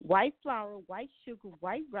 white flour, white sugar,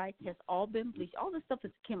 white rice has all been bleached. All this stuff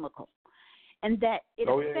is chemical, and that it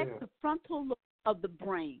affects the frontal lobe of the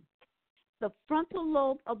brain. The frontal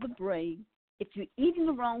lobe of the brain, if you're eating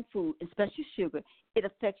the wrong food, especially sugar, it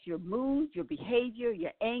affects your mood, your behavior,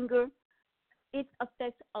 your anger. It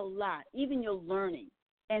affects a lot, even your learning.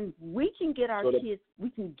 And we can get our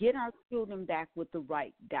children back with the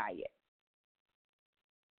right diet.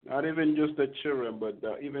 Not even just the children, but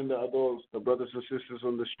even the adults, the brothers and sisters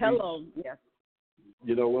on the streets. Hello, yes.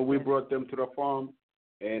 When we brought them to the farm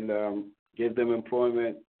and gave them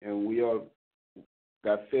employment, and we all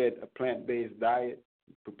got fed a plant-based diet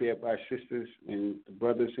prepared by sisters and the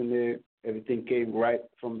brothers in there. Everything came right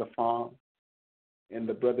from the farm. And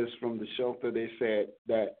the brothers from the shelter, they said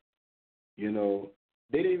that, they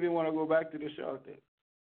didn't even want to go back to the shelter.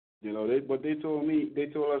 But they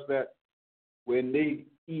told us that when they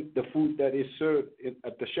eat the food that is served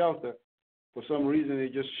at the shelter, for some reason they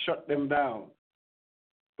just shut them down.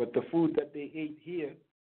 But the food that they ate here,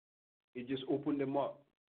 it just opened them up.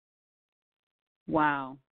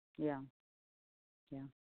 Wow. Yeah. Yeah.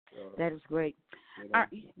 That is great. All right,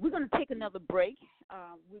 we're going to take another break.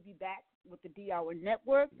 We'll be back with the D Hour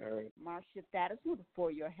Network. All right. Marsha Thadison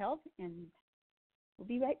for your health, and we'll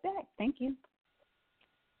be right back. Thank you.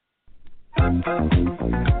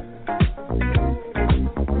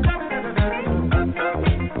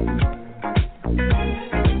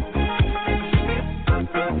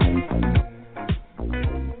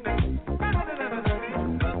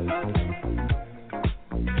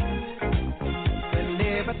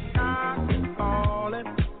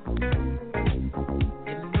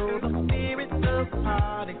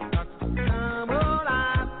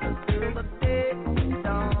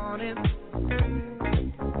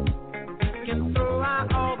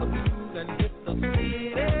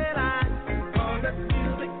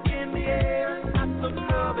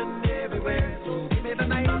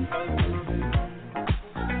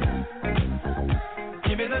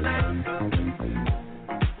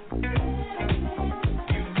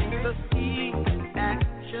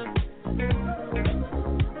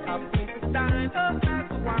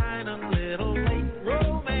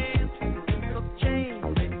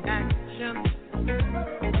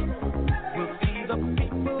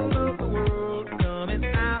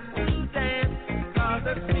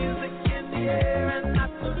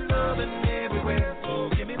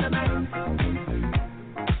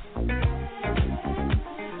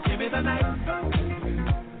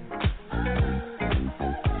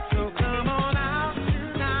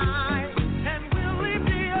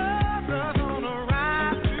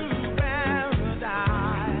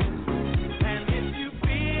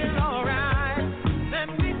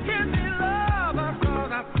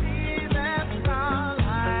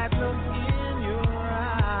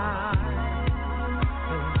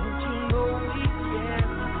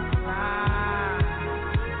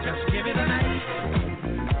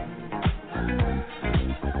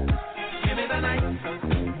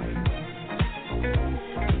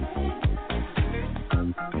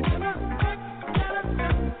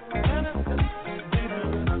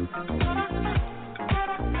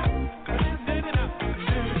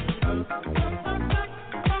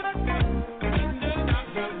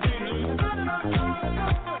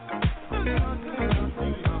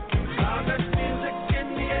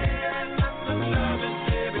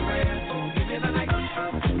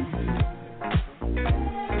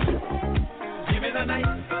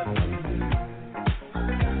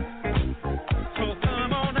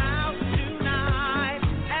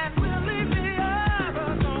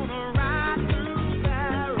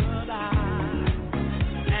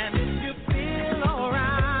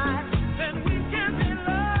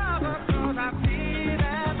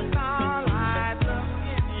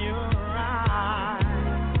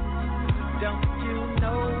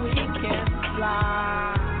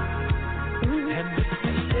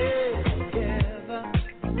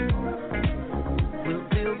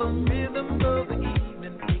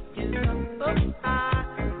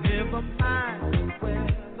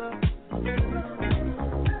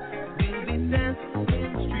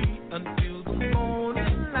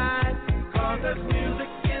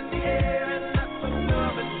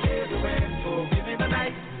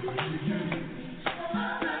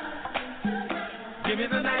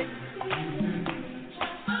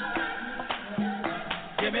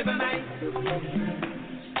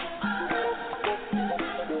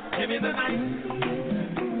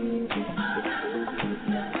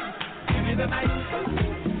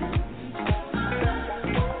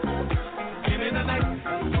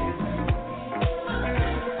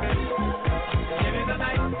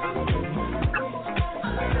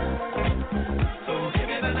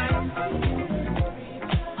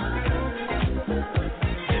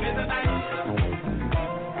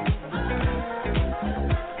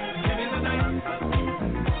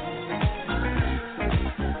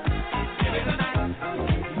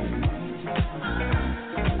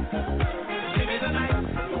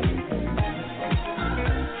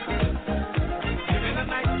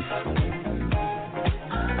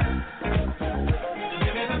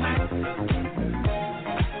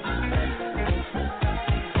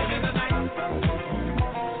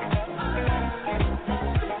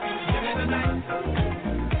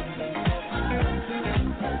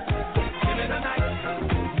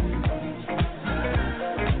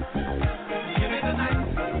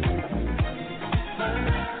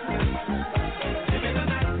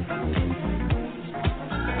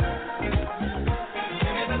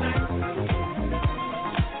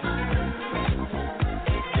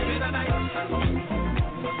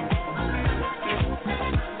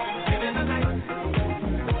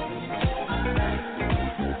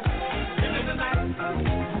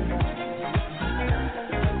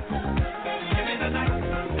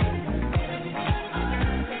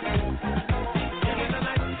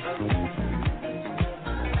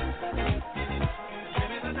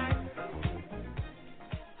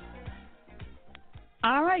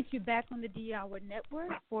 right, you're back on the D Hour Network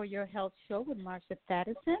for your health show with Marsha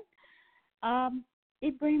Thadison.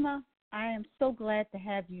 Ibrima, I am so glad to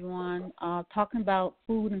have you on talking about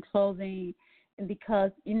food and clothing, and because,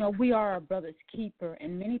 we are our brother's keeper,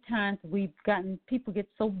 and many times people get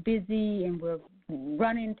so busy and we're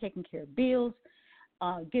running, taking care of bills,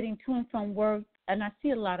 getting to and from work, and I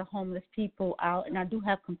see a lot of homeless people out, and I do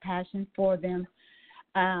have compassion for them,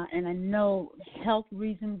 and I know health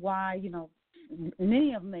reason why,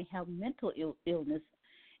 many of them may have mental illness,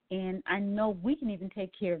 and I know we can even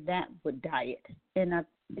take care of that with diet. And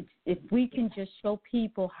if we can just show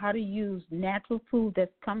people how to use natural food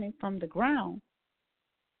that's coming from the ground,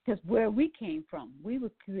 because where we came from, we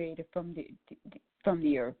were created from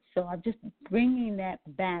the earth. So I'm just bringing that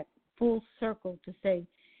back full circle to say,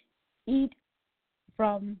 eat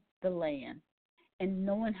from the land, and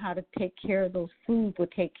knowing how to take care of those foods will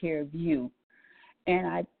take care of you. And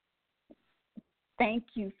I thank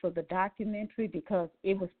you for the documentary because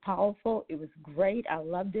it was powerful. It was great. I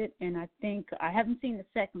loved it. And I think I haven't seen the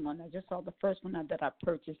second one. I just saw the first one that I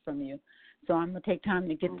purchased from you. So I'm going to take time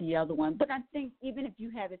to get the other one. But I think even if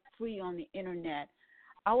you have it free on the Internet,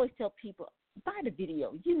 I always tell people, buy the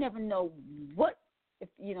video. You never know if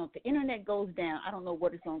the Internet goes down, I don't know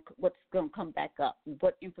what's going to come back up,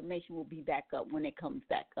 what information will be back up when it comes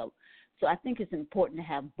back up. So I think it's important to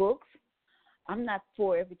have books. I'm not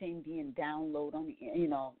for everything being downloaded on,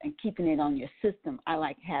 and keeping it on your system. I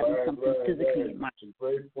like having something physically in my.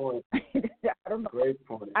 Great point. I don't know. Great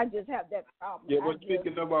point. I just have that problem. Yeah, but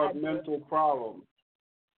speaking about mental problems,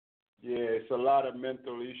 it's a lot of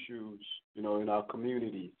mental issues, in our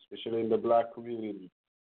community, especially in the Black community,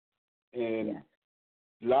 and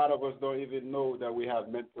a lot of us don't even know that we have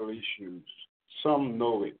mental issues. Some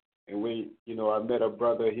know it, and I met a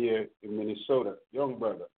brother here in Minnesota, young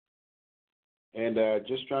brother. And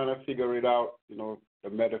just trying to figure it out, the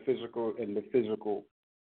metaphysical and the physical.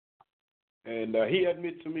 And he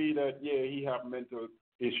admitted to me that, he have mental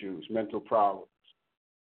issues, mental problems.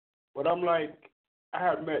 But I'm like, I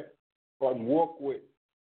have met and walked with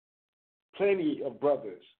plenty of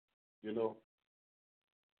brothers,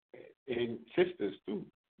 and sisters too,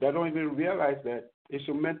 that don't even realize that there's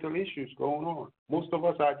some mental issues going on. Most of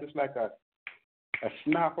us are just like a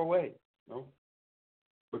snap away,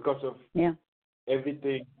 because of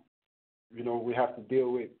everything, we have to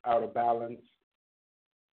deal with out of balance,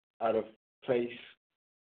 out of place,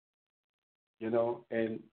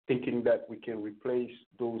 and thinking that we can replace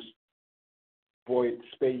those void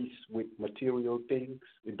space with material things.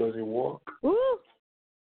 It doesn't work. Ooh.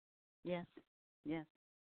 Yes.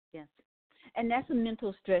 And that's a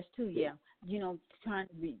mental stress too, trying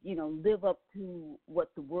to live up to what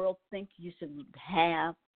the world thinks you should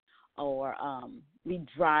have, or be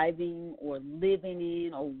driving or living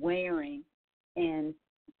in or wearing, and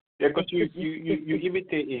because you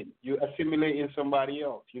imitate it, you assimilate in somebody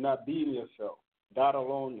else. You're not being yourself. That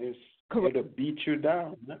alone is it'll beat you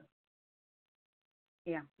down. Huh?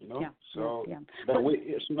 Yeah. So that way,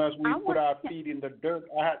 as soon as we put our feet in the dirt,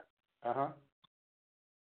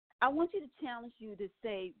 I want you to challenge you to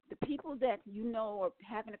say the people that are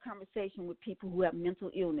having a conversation with people who have mental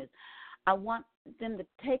illness. I want them to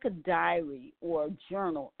take a diary or a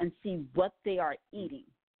journal and see what they are eating.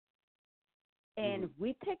 And if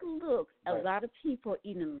we take a look, a lot of people are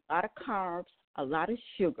eating a lot of carbs, a lot of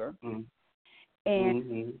sugar,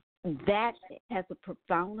 and that has a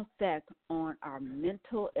profound effect on our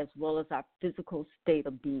mental as well as our physical state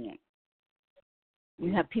of being.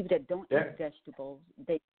 You have people that don't eat vegetables.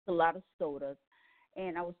 They eat a lot of sodas.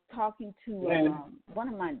 And I was talking to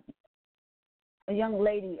a young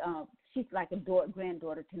lady, she's like a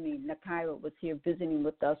granddaughter to me. Nakira was here visiting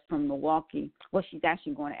with us from Milwaukee. Well, she's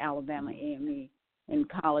actually going to Alabama A&E in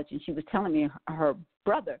college, and she was telling me her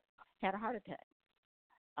brother had a heart attack.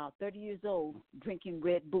 30 years old, drinking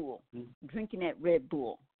that Red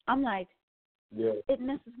Bull. I'm like, it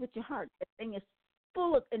messes with your heart. That thing is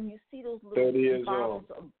full of, and you see those little bottles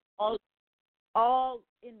of all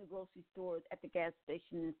in the grocery stores, at the gas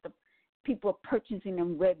station and stuff. People are purchasing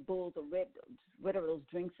them Red Bulls or whatever those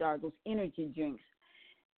drinks are, those energy drinks.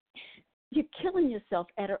 You're killing yourself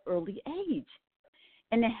at an early age.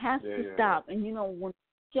 And it has to stop. And, when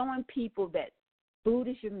showing people that food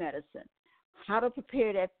is your medicine, how to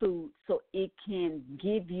prepare that food so it can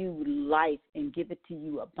give you life and give it to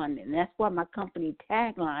you abundant. And that's why my company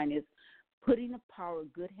tagline is putting the power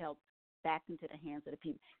of good health back into the hands of the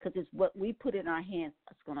people, because it's what we put in our hands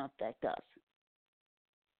that's going to affect us.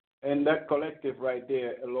 And that collective right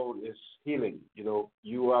there alone is healing.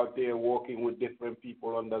 You out there walking with different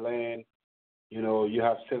people on the land. You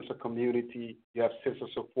have sense of community. You have sense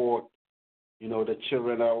of support. You know, the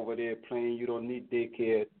children are over there playing. You don't need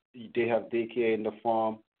daycare. They have daycare in the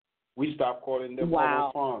farm. We start calling them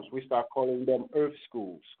urban farms. We start calling them earth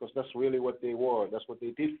schools because that's really what they were. That's what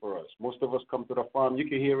they did for us. Most of us come to the farm. You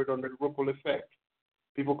can hear it on the ripple effect.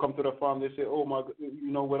 People come to the farm. They say, oh,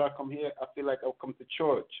 when I come here, I feel like I'll come to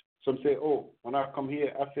church. Some say, oh, when I come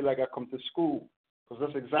here, I feel like I come to school because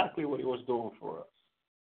that's exactly what it was doing for us.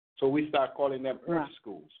 So we start calling them earth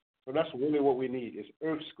schools. So that's really what we need is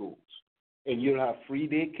earth schools. And you'll have free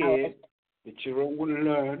daycare. The children will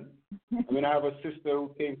learn. I mean, I have a sister who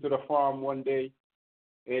came to the farm one day,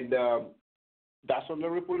 and that's on the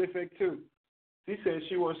ripple effect too. She said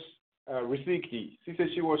she was Risiki. She said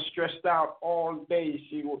she was stressed out all day.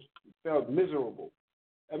 She felt miserable.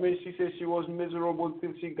 I mean, she said she was miserable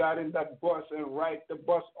until she got in that bus and ride the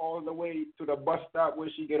bus all the way to the bus stop where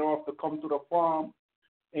she get off to come to the farm,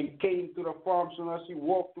 and came to the farm. So now she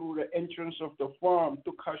walked through the entrance of the farm,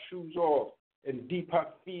 took her shoes off, and deep her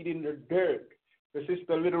feet in the dirt. The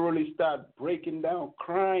sister literally started breaking down,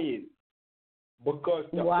 crying, because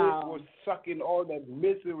the earth was sucking all that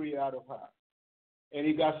misery out of her. And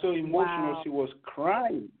it got so emotional, she was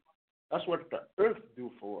crying. That's what the earth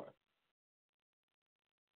do for us.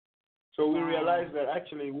 So we realized that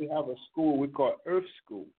actually we have a school we call Earth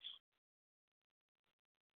Schools.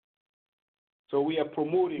 So we are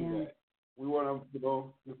promoting that. We want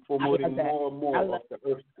to, we're promoting more and more of the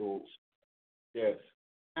Earth Schools. Yes.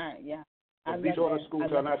 All right, yeah. These other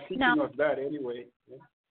schools are not teaching us that anyway. Yeah.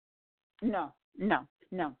 No.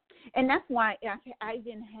 And that's why I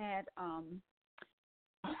even had,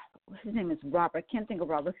 his name is Robert. I can't think of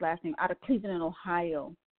Robert's last name, out of Cleveland,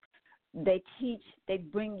 Ohio. They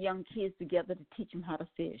bring young kids together to teach them how to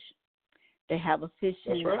fish. They have a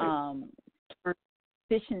fishing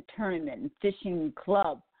tournament and fishing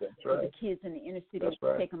club for the kids in the inner city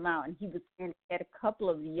to take them out. And he had a couple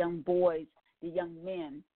of the young boys, the young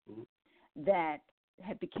men, that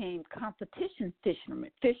had became competition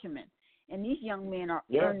fishermen. And these young men are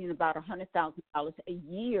earning about $100,000 a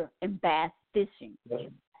year in bass fishing.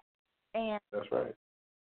 And that's right.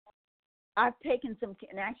 I've taken some,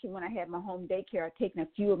 and actually when I had my home daycare, I've taken a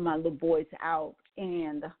few of my little boys out,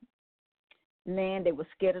 and man, they were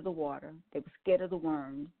scared of the water. They were scared of the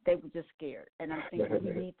worms. They were just scared. And I'm thinking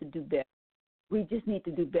we need to do better. We just need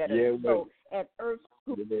to do better. Yeah, so at Earth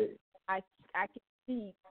School, I can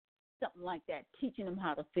see something like that, teaching them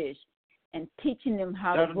how to fish and teaching them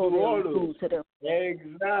how to grow their food.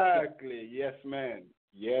 Exactly. Yes, ma'am.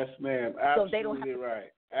 Yes, ma'am. Absolutely so they don't have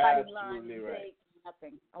right. Absolutely right.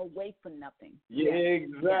 Nothing, away from nothing. Yeah,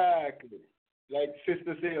 exactly. Like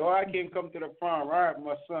sister say, oh, I can't come to the farm. All right,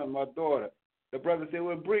 my son, my daughter. The brother say,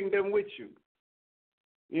 well, bring them with you.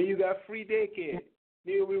 And you got free daycare.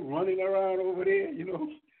 They'll be running around over there,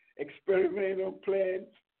 experimenting on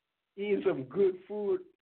plants, eating some good food,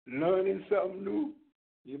 learning something new,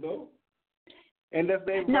 And that's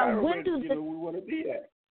the environment, we want to be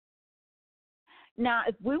at. Now,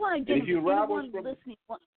 if we want to get anyone listening,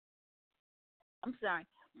 I'm sorry,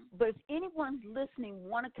 but if anyone's listening,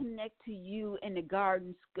 want to connect to you in the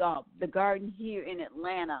garden here in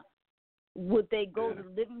Atlanta, would they go to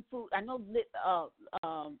Living Food? I know.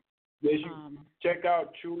 They should check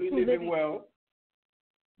out Truly Living Well.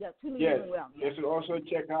 Yeah, Truly Living Well. They should also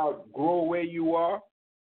check out Grow Where You Are.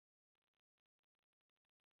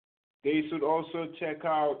 They should also check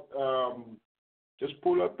out. Just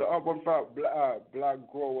pull up the Urban Black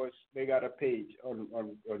Growers. They got a page on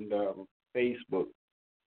Facebook.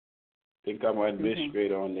 I think I'm an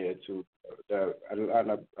administrator on there too. The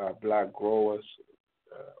Atlanta Black Growers.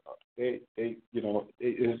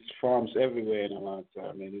 It's farms everywhere in Atlanta.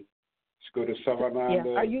 I mean, just go to Savannah,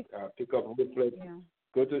 pick up Riplet. Yeah.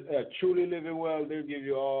 Go to Truly Living Well. They'll give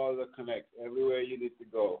you all the connect everywhere you need to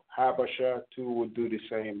go. Habasha too will do the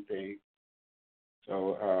same thing.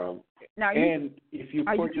 So, if you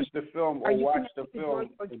purchase the film or watch the film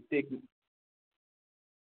and take.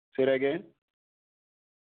 Say that again.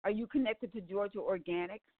 Are you connected to Georgia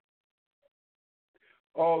Organic?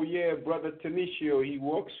 Oh, yeah, Brother Tanisio, he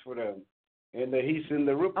works for them, and he's in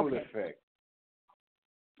the ripple effect.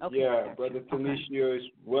 Okay, yeah, gotcha. Brother Tanisio is,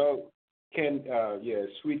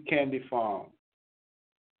 Sweet Candy Farm.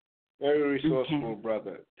 Very resourceful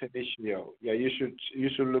brother, Tanisio. Yeah, you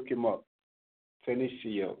should look him up.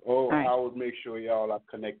 Tanisio. Right. I would make sure y'all are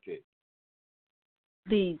connected.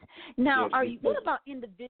 Please. Now, what about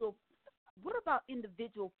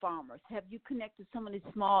individual farmers? Have you connected some of these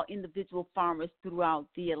small individual farmers throughout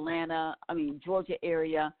the Georgia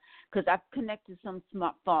area? Because I've connected some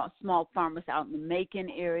small farmers out in the Macon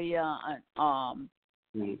area,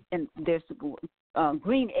 and there's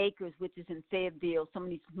Green Acres, which is in Fayetteville, some of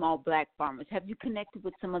these small black farmers. Have you connected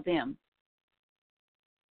with some of them?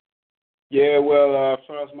 Yeah, well, as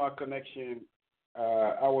far as my connection,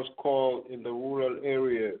 I was called in the rural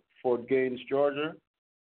area, Fort Gaines, Georgia,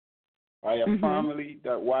 by a family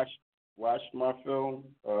that watched my film.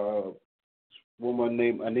 A woman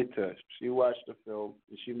named Anita. She watched the film,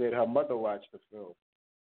 and she made her mother watch the film.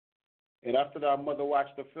 And after that mother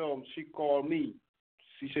watched the film, she called me.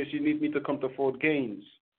 She said she needs me to come to Fort Gaines.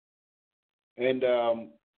 And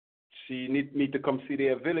she needs me to come see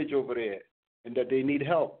their village over there and that they need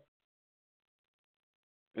help.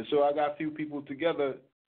 And so I got a few people together,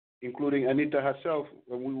 including Anita herself,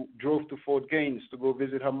 when we drove to Fort Gaines to go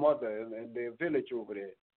visit her mother and their village over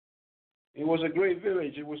there. It was a great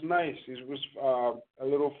village. It was nice. It was a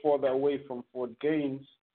little further away from Fort Gaines,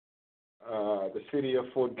 the city of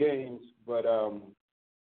Fort Gaines. But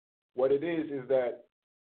what it is that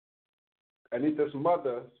Anita's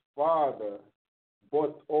mother's father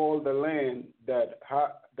bought all the land that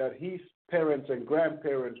his parents and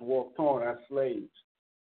grandparents worked on as slaves.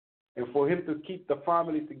 And for him to keep the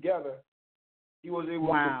family together, he was able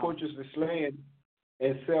to purchase this land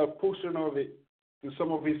and sell a portion of it to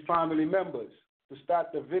some of his family members to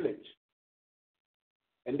start the village.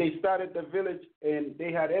 And they started the village, and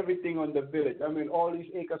they had everything on the village. I mean, all these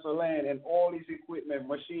acres of land and all these equipment,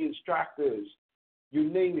 machines, tractors, you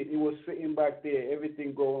name it, it was sitting back there,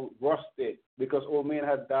 everything going rusted because old man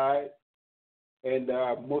had died, and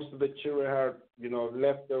most of the children had,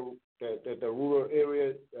 left the rural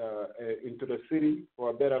area into the city for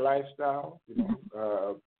a better lifestyle,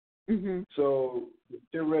 So the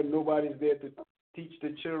children, nobody's there to teach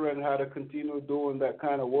the children how to continue doing that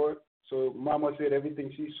kind of work. So Mama said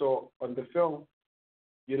everything she saw on the film,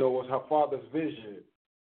 was her father's vision.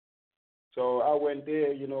 So I went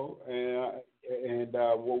there, and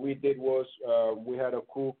what we did was we had a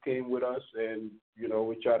crew came with us, and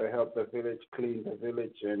we tried to help the village, clean the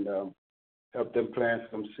village, and help them plant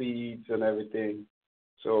some seeds and everything.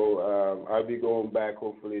 So I'll be going back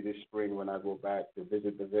hopefully this spring when I go back to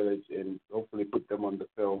visit the village and hopefully put them on the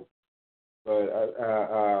film. But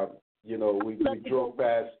we drove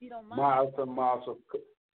past miles and miles of.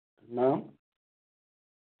 No.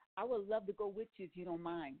 I would love to go with you if you don't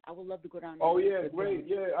mind. I would love to go down there. Oh, yeah, great.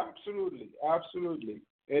 Yeah, absolutely.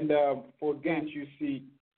 And for Gaines, you see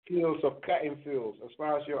fields of cotton fields as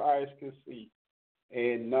far as your eyes can see.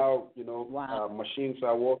 And now, machines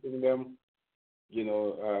are walking them.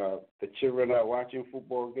 The children are watching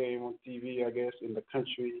football game on TV, I guess, in the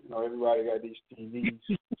country. Everybody got these TVs.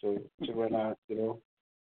 So children are,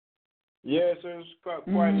 Yeah, so it's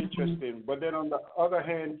quite interesting. But then on the other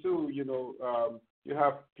hand, too, you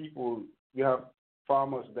have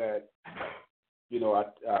farmers that,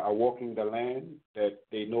 are walking the land, that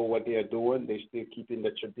they know what they are doing. They still keeping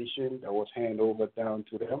the tradition that was handed over down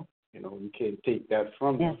to them. You can't take that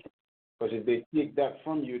from them. Because if they take that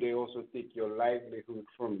from you, they also take your livelihood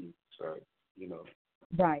from you. So,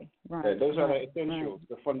 Right. Those are the essentials,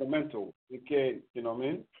 the fundamentals. You can't,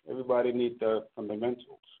 everybody needs the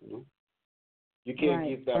fundamentals, You can't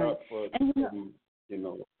give that up for,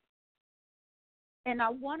 And I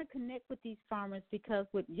want to connect with these farmers because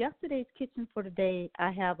with yesterday's Kitchen for Today,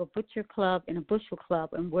 I have a butcher club and a bushel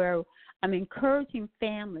club, and where I'm encouraging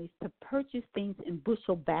families to purchase things in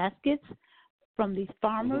bushel baskets from these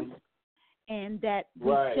farmers, and that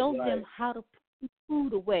we show them how to put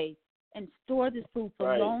food away and store this food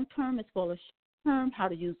for long term as well as short term, how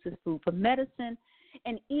to use this food for medicine,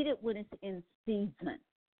 and eat it when it's in season.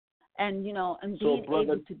 And, and being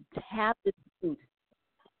able to have this food.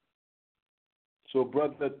 So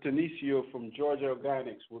Brother Tanisio from Georgia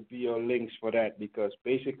Organics would be your links for that, because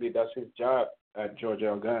basically that's his job at Georgia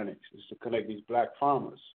Organics, is to connect these black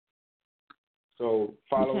farmers. So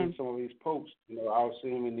following some of his posts, I'll see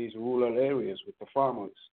him in these rural areas with the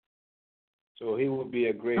farmers. So he would be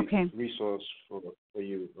a great resource for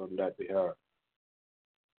you on that behalf.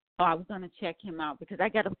 Oh, I was going to check him out because I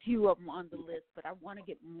got a few of them on the list, but I want to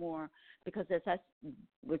get more because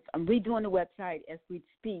I'm redoing the website as we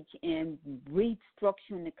speak and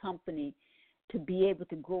restructuring the company to be able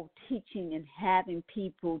to go teaching and having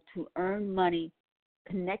people to earn money,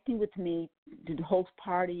 connecting with me, to host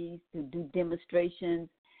parties, to do demonstrations,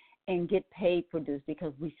 and get paid for this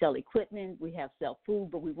because we sell equipment, we sell food,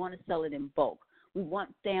 but we want to sell it in bulk. We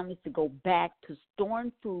want families to go back to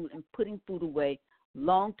storing food and putting food away,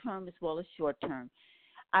 long-term as well as short-term.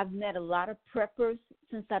 I've met a lot of preppers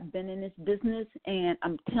since I've been in this business, and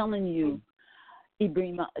I'm telling you,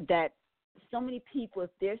 Ibrahima, that so many people,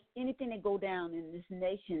 if there's anything that go down in this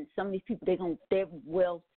nation, so many people, they're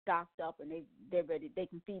well stocked up and they're ready, they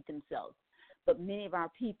can feed themselves. but many of our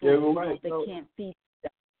people, Yeah, they can't feed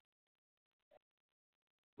them.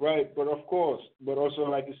 Right, but of course, but also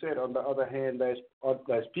like you said, on the other hand,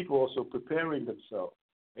 there's people also preparing themselves,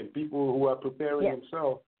 and people who are preparing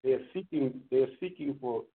themselves, they're seeking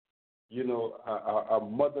for, a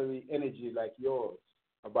motherly energy like yours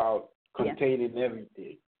about containing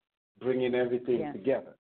everything, bringing everything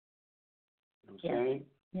together. You know what I'm saying?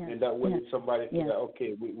 Yeah. And that way somebody feel like,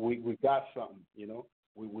 okay, we got something,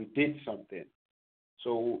 we did something.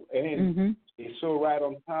 So, and it's so right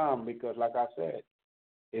on time because, like I said,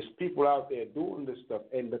 there's people out there doing this stuff,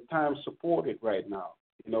 and the time supported right now.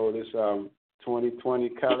 This 2020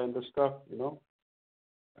 calendar stuff,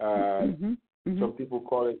 Some people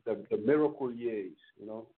call it the miracle years,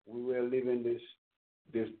 We were living this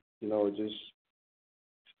just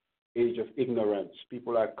age of ignorance.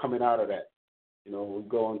 People are coming out of that. We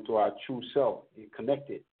go into our true self, get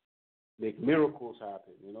connected, make miracles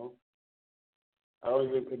happen,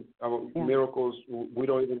 miracles, we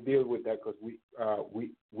don't even deal with that because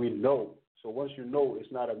we know. So once you know,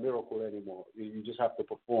 it's not a miracle anymore. You just have to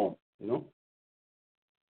perform,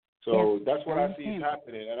 So that's what I see is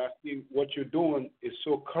happening, and I see what you're doing is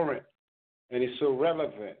so current, and it's so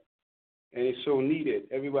relevant, and it's so needed.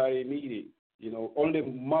 Everybody needs it. Only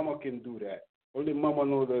mama can do that. Only mama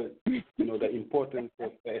know the the importance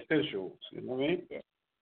of the essentials. You know what I mean?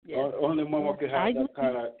 Yeah. Only mama can have that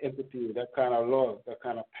kind of empathy, that kind of love, that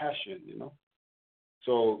kind of passion.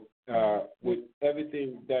 So with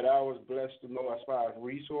everything that I was blessed to know as far as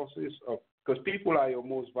resources, because people are your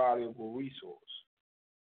most valuable resource,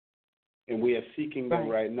 and we are seeking them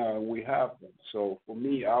right now, and we have them. So for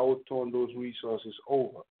me, I would turn those resources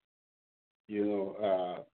over.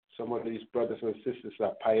 Some of these brothers and sisters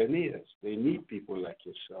are pioneers. They need people like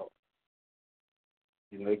yourself.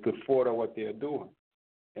 It could further what they're doing,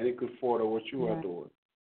 and it could further what you are doing.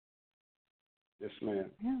 Yes,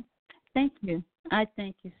 ma'am. Yeah. Thank you. I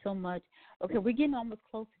thank you so much. Okay, we're getting almost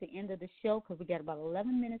close to the end of the show because we got about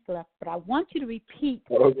 11 minutes left. But I want you to repeat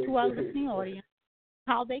to our listening audience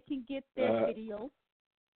how they can get their videos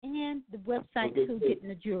and the website to get in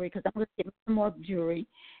the jury, because I'm going to get some more jury.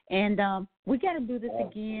 And we got to do this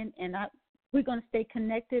again, and we're going to stay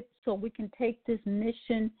connected so we can take this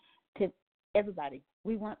mission to everybody.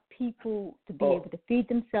 We want people to be able to feed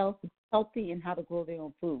themselves, be healthy, and how to grow their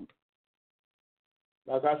own food.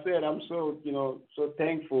 Like I said, I'm so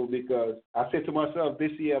thankful because I said to myself,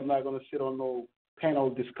 this year I'm not going to sit on no panel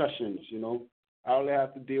discussions, I only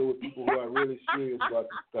have to deal with people who are really serious about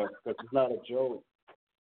this stuff because it's not a joke.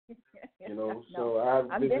 So I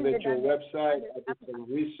have visited your website, I did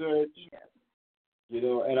some research,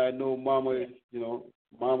 and I know Mama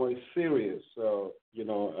is serious. So,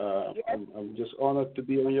 I'm just honored to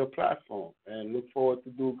be on your platform and look forward to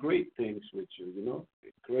do great things with you,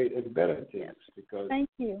 great and better things because thank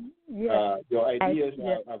you. Your ideas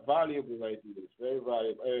are valuable ideas, very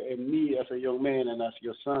valuable. And me as a young man and as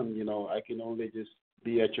your son, I can only just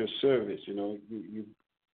be at your service, you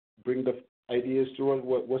bring the ideas to us,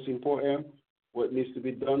 what's important, what needs to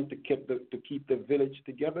be done to keep the village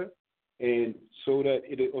together, and so that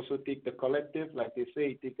it also take the collective, like they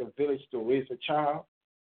say, take a village to raise a child.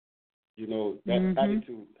 That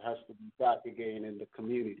attitude has to be back again in the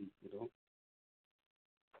community.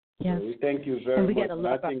 Yes. So we thank you very much. And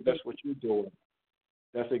I think that's what you're doing.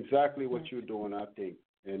 That's exactly what you're doing, I think.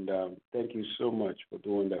 And thank you so much for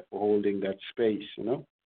doing that, for holding that space.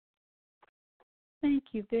 Thank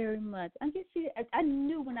you very much. I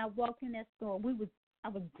knew when I walked in that store, I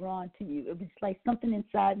was drawn to you. It was like something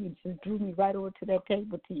inside me just drew me right over to that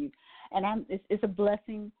table to you. And it's a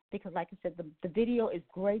blessing because, like I said, the video is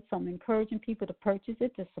great, so I'm encouraging people to purchase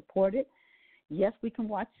it, to support it. Yes, we can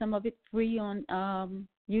watch some of it free on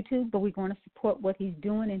YouTube, but we're going to support what he's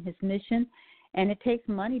doing in his mission. And it takes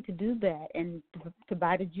money to do that and to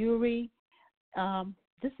buy the jewelry.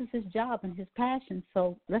 This is his job and his passion,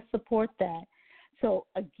 so let's support that. So,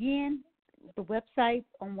 again, the website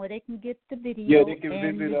on where they can get the video they can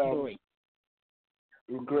and visit, the jewelry.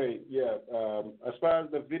 Great, yeah. As far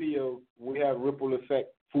as the video, we have Ripple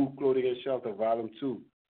Effect Food, Clothing, and Shelter, Volume 2.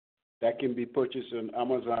 That can be purchased on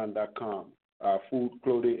Amazon.com. Food,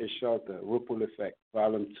 Clothing, and Shelter, Ripple Effect,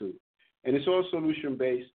 Volume 2. And it's all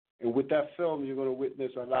solution-based. And with that film, you're going to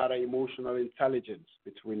witness a lot of emotional intelligence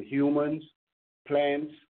between humans,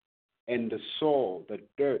 plants, and the soil, the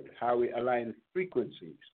dirt, how we align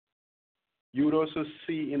frequencies. You would also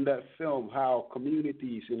see in that film how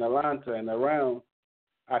communities in Atlanta and around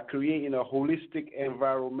are creating a holistic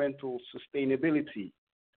environmental sustainability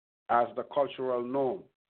as the cultural norm.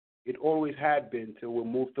 It always had been till we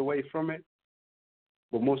moved away from it,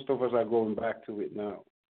 but most of us are going back to it now.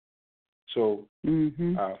 So,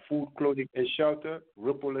 Food, Clothing, and Shelter,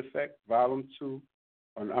 Ripple Effect, Volume 2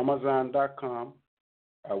 on Amazon.com.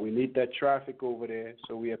 We need that traffic over there,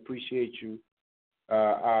 so we appreciate you.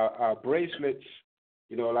 Our bracelets,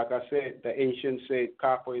 you know, like I said, the ancients said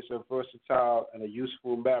copper is a versatile and a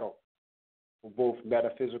useful metal for both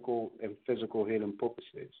metaphysical and physical healing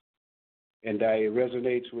purposes. And it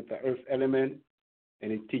resonates with the earth element,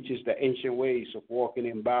 and it teaches the ancient ways of walking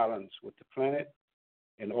in balance with the planet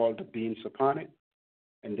and all the beings upon it.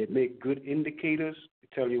 And they make good indicators to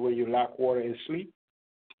tell you when you lack water and sleep.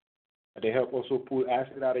 They help also pull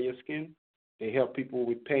acid out of your skin. They help people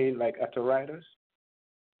with pain like arthritis.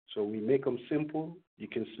 So we make them simple. You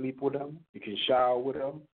can sleep with them. You can shower with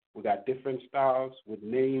them. We got different styles with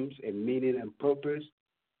names and meaning and purpose.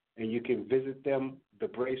 And you can visit them, the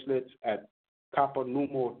bracelets, at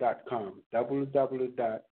coppernumo.com,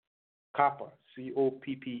 www.copper,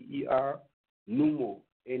 C-O-P-P-E-R, numo,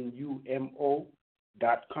 N-U-M-O.com.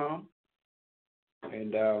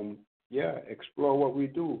 And, explore what we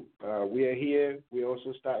do. We are here. We're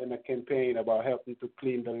also starting a campaign about helping to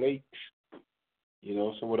clean the lakes. You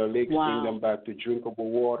know, some of the lakes, bring them back to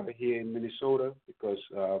drinkable water here in Minnesota because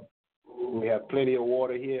we have plenty of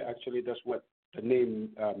water here. Actually, that's what the name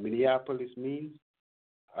Minneapolis means.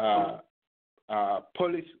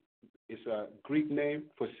 Polis is a Greek name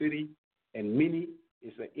for city, and Mini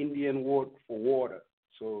is an Indian word for water.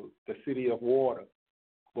 So the city of water.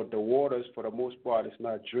 But the waters, for the most part, is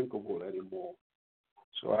not drinkable anymore.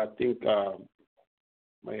 So I think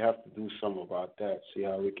might have to do something about that, see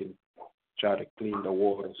how we can try to clean the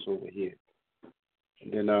waters over here.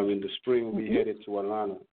 And then in the spring, we'll be headed to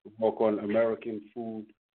Atlanta to work on American food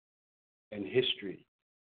and history,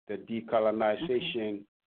 the decolonization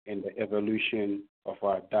and the evolution of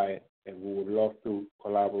our diet. And we would love to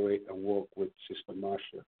collaborate and work with Sister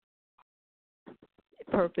Marsha.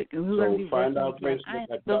 Perfect. So find out bracelet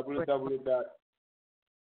at www.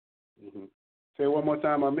 Say one more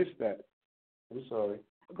time. I missed that. I'm sorry.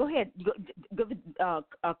 Go ahead.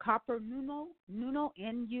 Copper Numo, Nuno,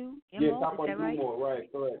 N-U-M-O. Yes, Copper is that right? Numo,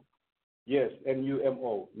 right? Correct. Yes,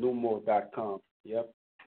 N-U-M-O, Numo.com. Yep.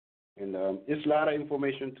 And it's a lot of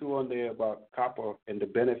information too on there about copper and the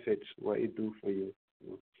benefits, what it do for you.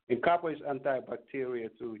 And copper is antibacterial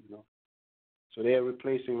too, you know. So they're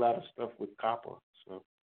replacing a lot of stuff with copper. So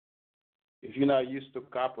if you're not used to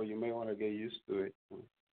copper, you may want to get used to it.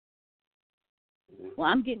 Well,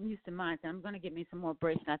 I'm getting used to mine. So I'm going to get me some more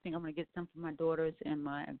bracelets. I think I'm going to get some for my daughters and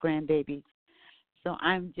my grandbabies. So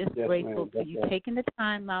I'm just grateful for you taking the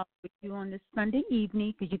time out with you on this Sunday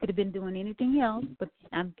evening, because you could have been doing anything else. But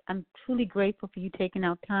I'm truly grateful for you taking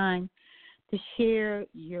out time to share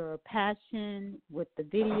your passion with the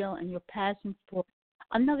video and your passion for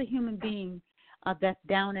another human being that's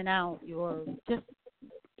down and out, or just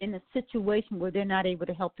in a situation where they're not able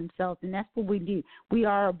to help themselves. And that's what we do. We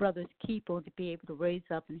are our brother's keeper, to be able to raise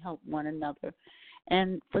up and help one another.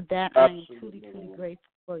 And for that, I am truly, truly grateful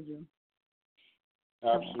for you.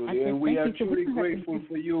 Absolutely. And we are truly grateful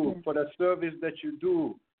for you, for the service that you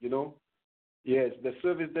do, you know. Yes, the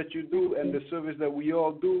service that you do and the service that we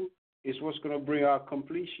all do is what's going to bring our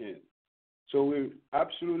completion. So we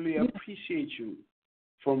absolutely appreciate you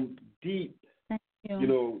from deep, you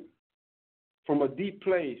know, from a deep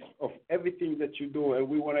place of everything that you do. And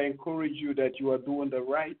we want to encourage you that you are doing the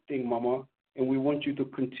right thing, Mama. And we want you to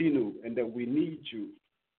continue, and that we need you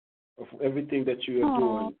of everything that you are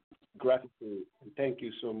doing. Gratitude. And thank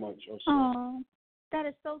you so much also. Oh, that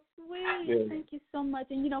is so sweet. Yeah. Thank you so much.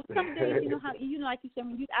 And, you know, some days, you know, how, you know, like you said,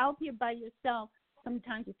 when you're out here by yourself,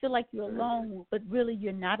 sometimes you feel like you're alone, but really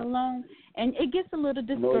you're not alone. And it gets a little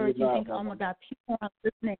discouraged. You think, oh, my God, people aren't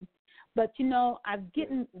listening. But, you know,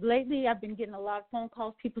 lately I've been getting a lot of phone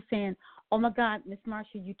calls, people saying, oh, my God, Miss Marsha,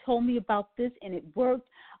 you told me about this and it worked,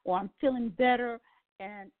 or I'm feeling better.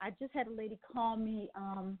 And I just had a lady call me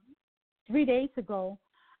 3 days ago.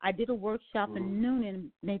 I did a workshop in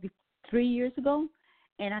Noonan maybe 3 years ago,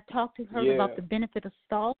 and I talked to her about the benefit of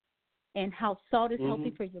salt and how salt is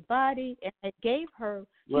healthy for your body. And I gave her,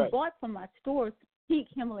 she bought from my store Peak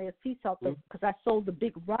Himalaya sea salt because I sold the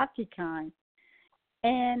big rocky kind.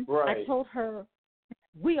 And I told her,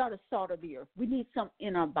 we are the salt of the earth. We need some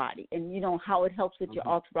in our body. And, you know, how it helps with your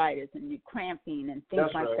arthritis and your cramping and things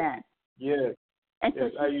like that. Yes. And so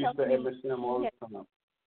I use the MSM all the time.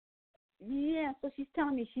 Yeah, so she's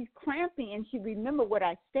telling me she's cramping, and she remembered what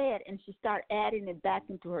I said, and she started adding it back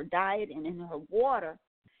into her diet and in her water,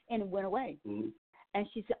 and it went away. And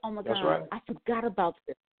she said, oh, my God, I forgot about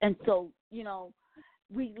this. And so, you know,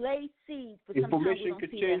 we lay seeds, but information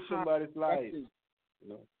could change somebody's life. You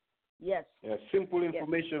know? Yes. Yeah, simple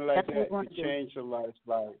information like that could change somebody's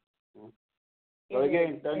life. Well,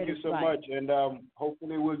 again, thank you so much, and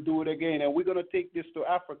hopefully we'll do it again. And we're going to take this to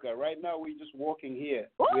Africa. Right now, we're just walking here.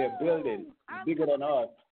 Ooh, we're building. It's bigger than us.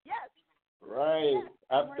 Yes. Right. Yes.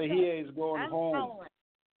 After here is going home. Following.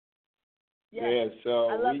 Yes. Yeah,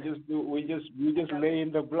 so we just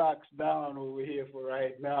laying the blocks down over here for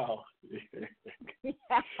right now.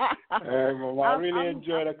 I really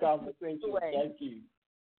enjoyed the conversation. Thank you.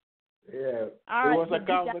 Yeah. It was a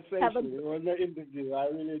conversation. It was an interview. I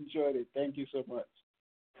really enjoyed it. Thank you so much.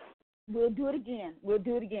 We'll do it again.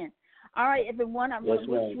 All right, everyone. I want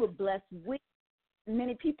to wish you a blessed week.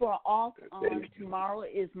 Many people are off. Tomorrow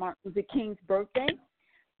is Martin Luther King's birthday.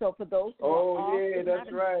 So for those who are off,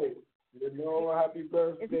 that's right. Happy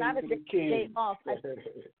birthday it's not to the King. Day off.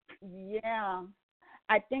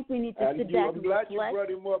 I think we need to sit back and I'm glad reflect. you brought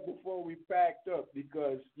him up before we packed up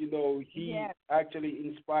because, he actually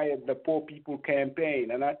inspired the Poor People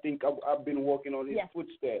campaign. And I think I've been walking on his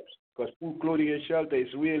footsteps because food, clothing, and shelter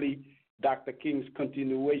is really Dr. King's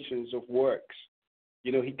continuations of works.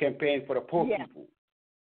 He campaigned for the poor people.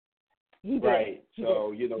 He did. Right. He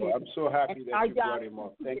so, did. I'm so happy that you brought him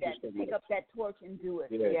up. Thank you so much. Pick up that torch and do it.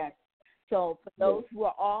 Yes. Yes. So for those who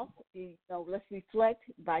are off, let's reflect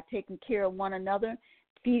by taking care of one another,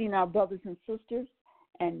 feeding our brothers and sisters,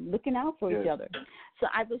 and looking out for each other. So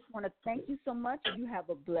I just want to thank you so much. You have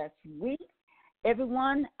a blessed week.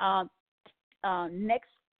 Everyone,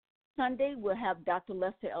 next Sunday we'll have Dr.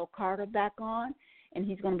 Lester L. Carter back on, and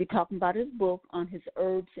he's going to be talking about his book on his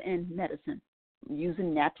herbs and medicine,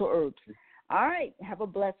 using natural herbs. All right. Have a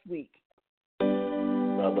blessed week.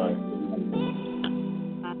 Bye-bye.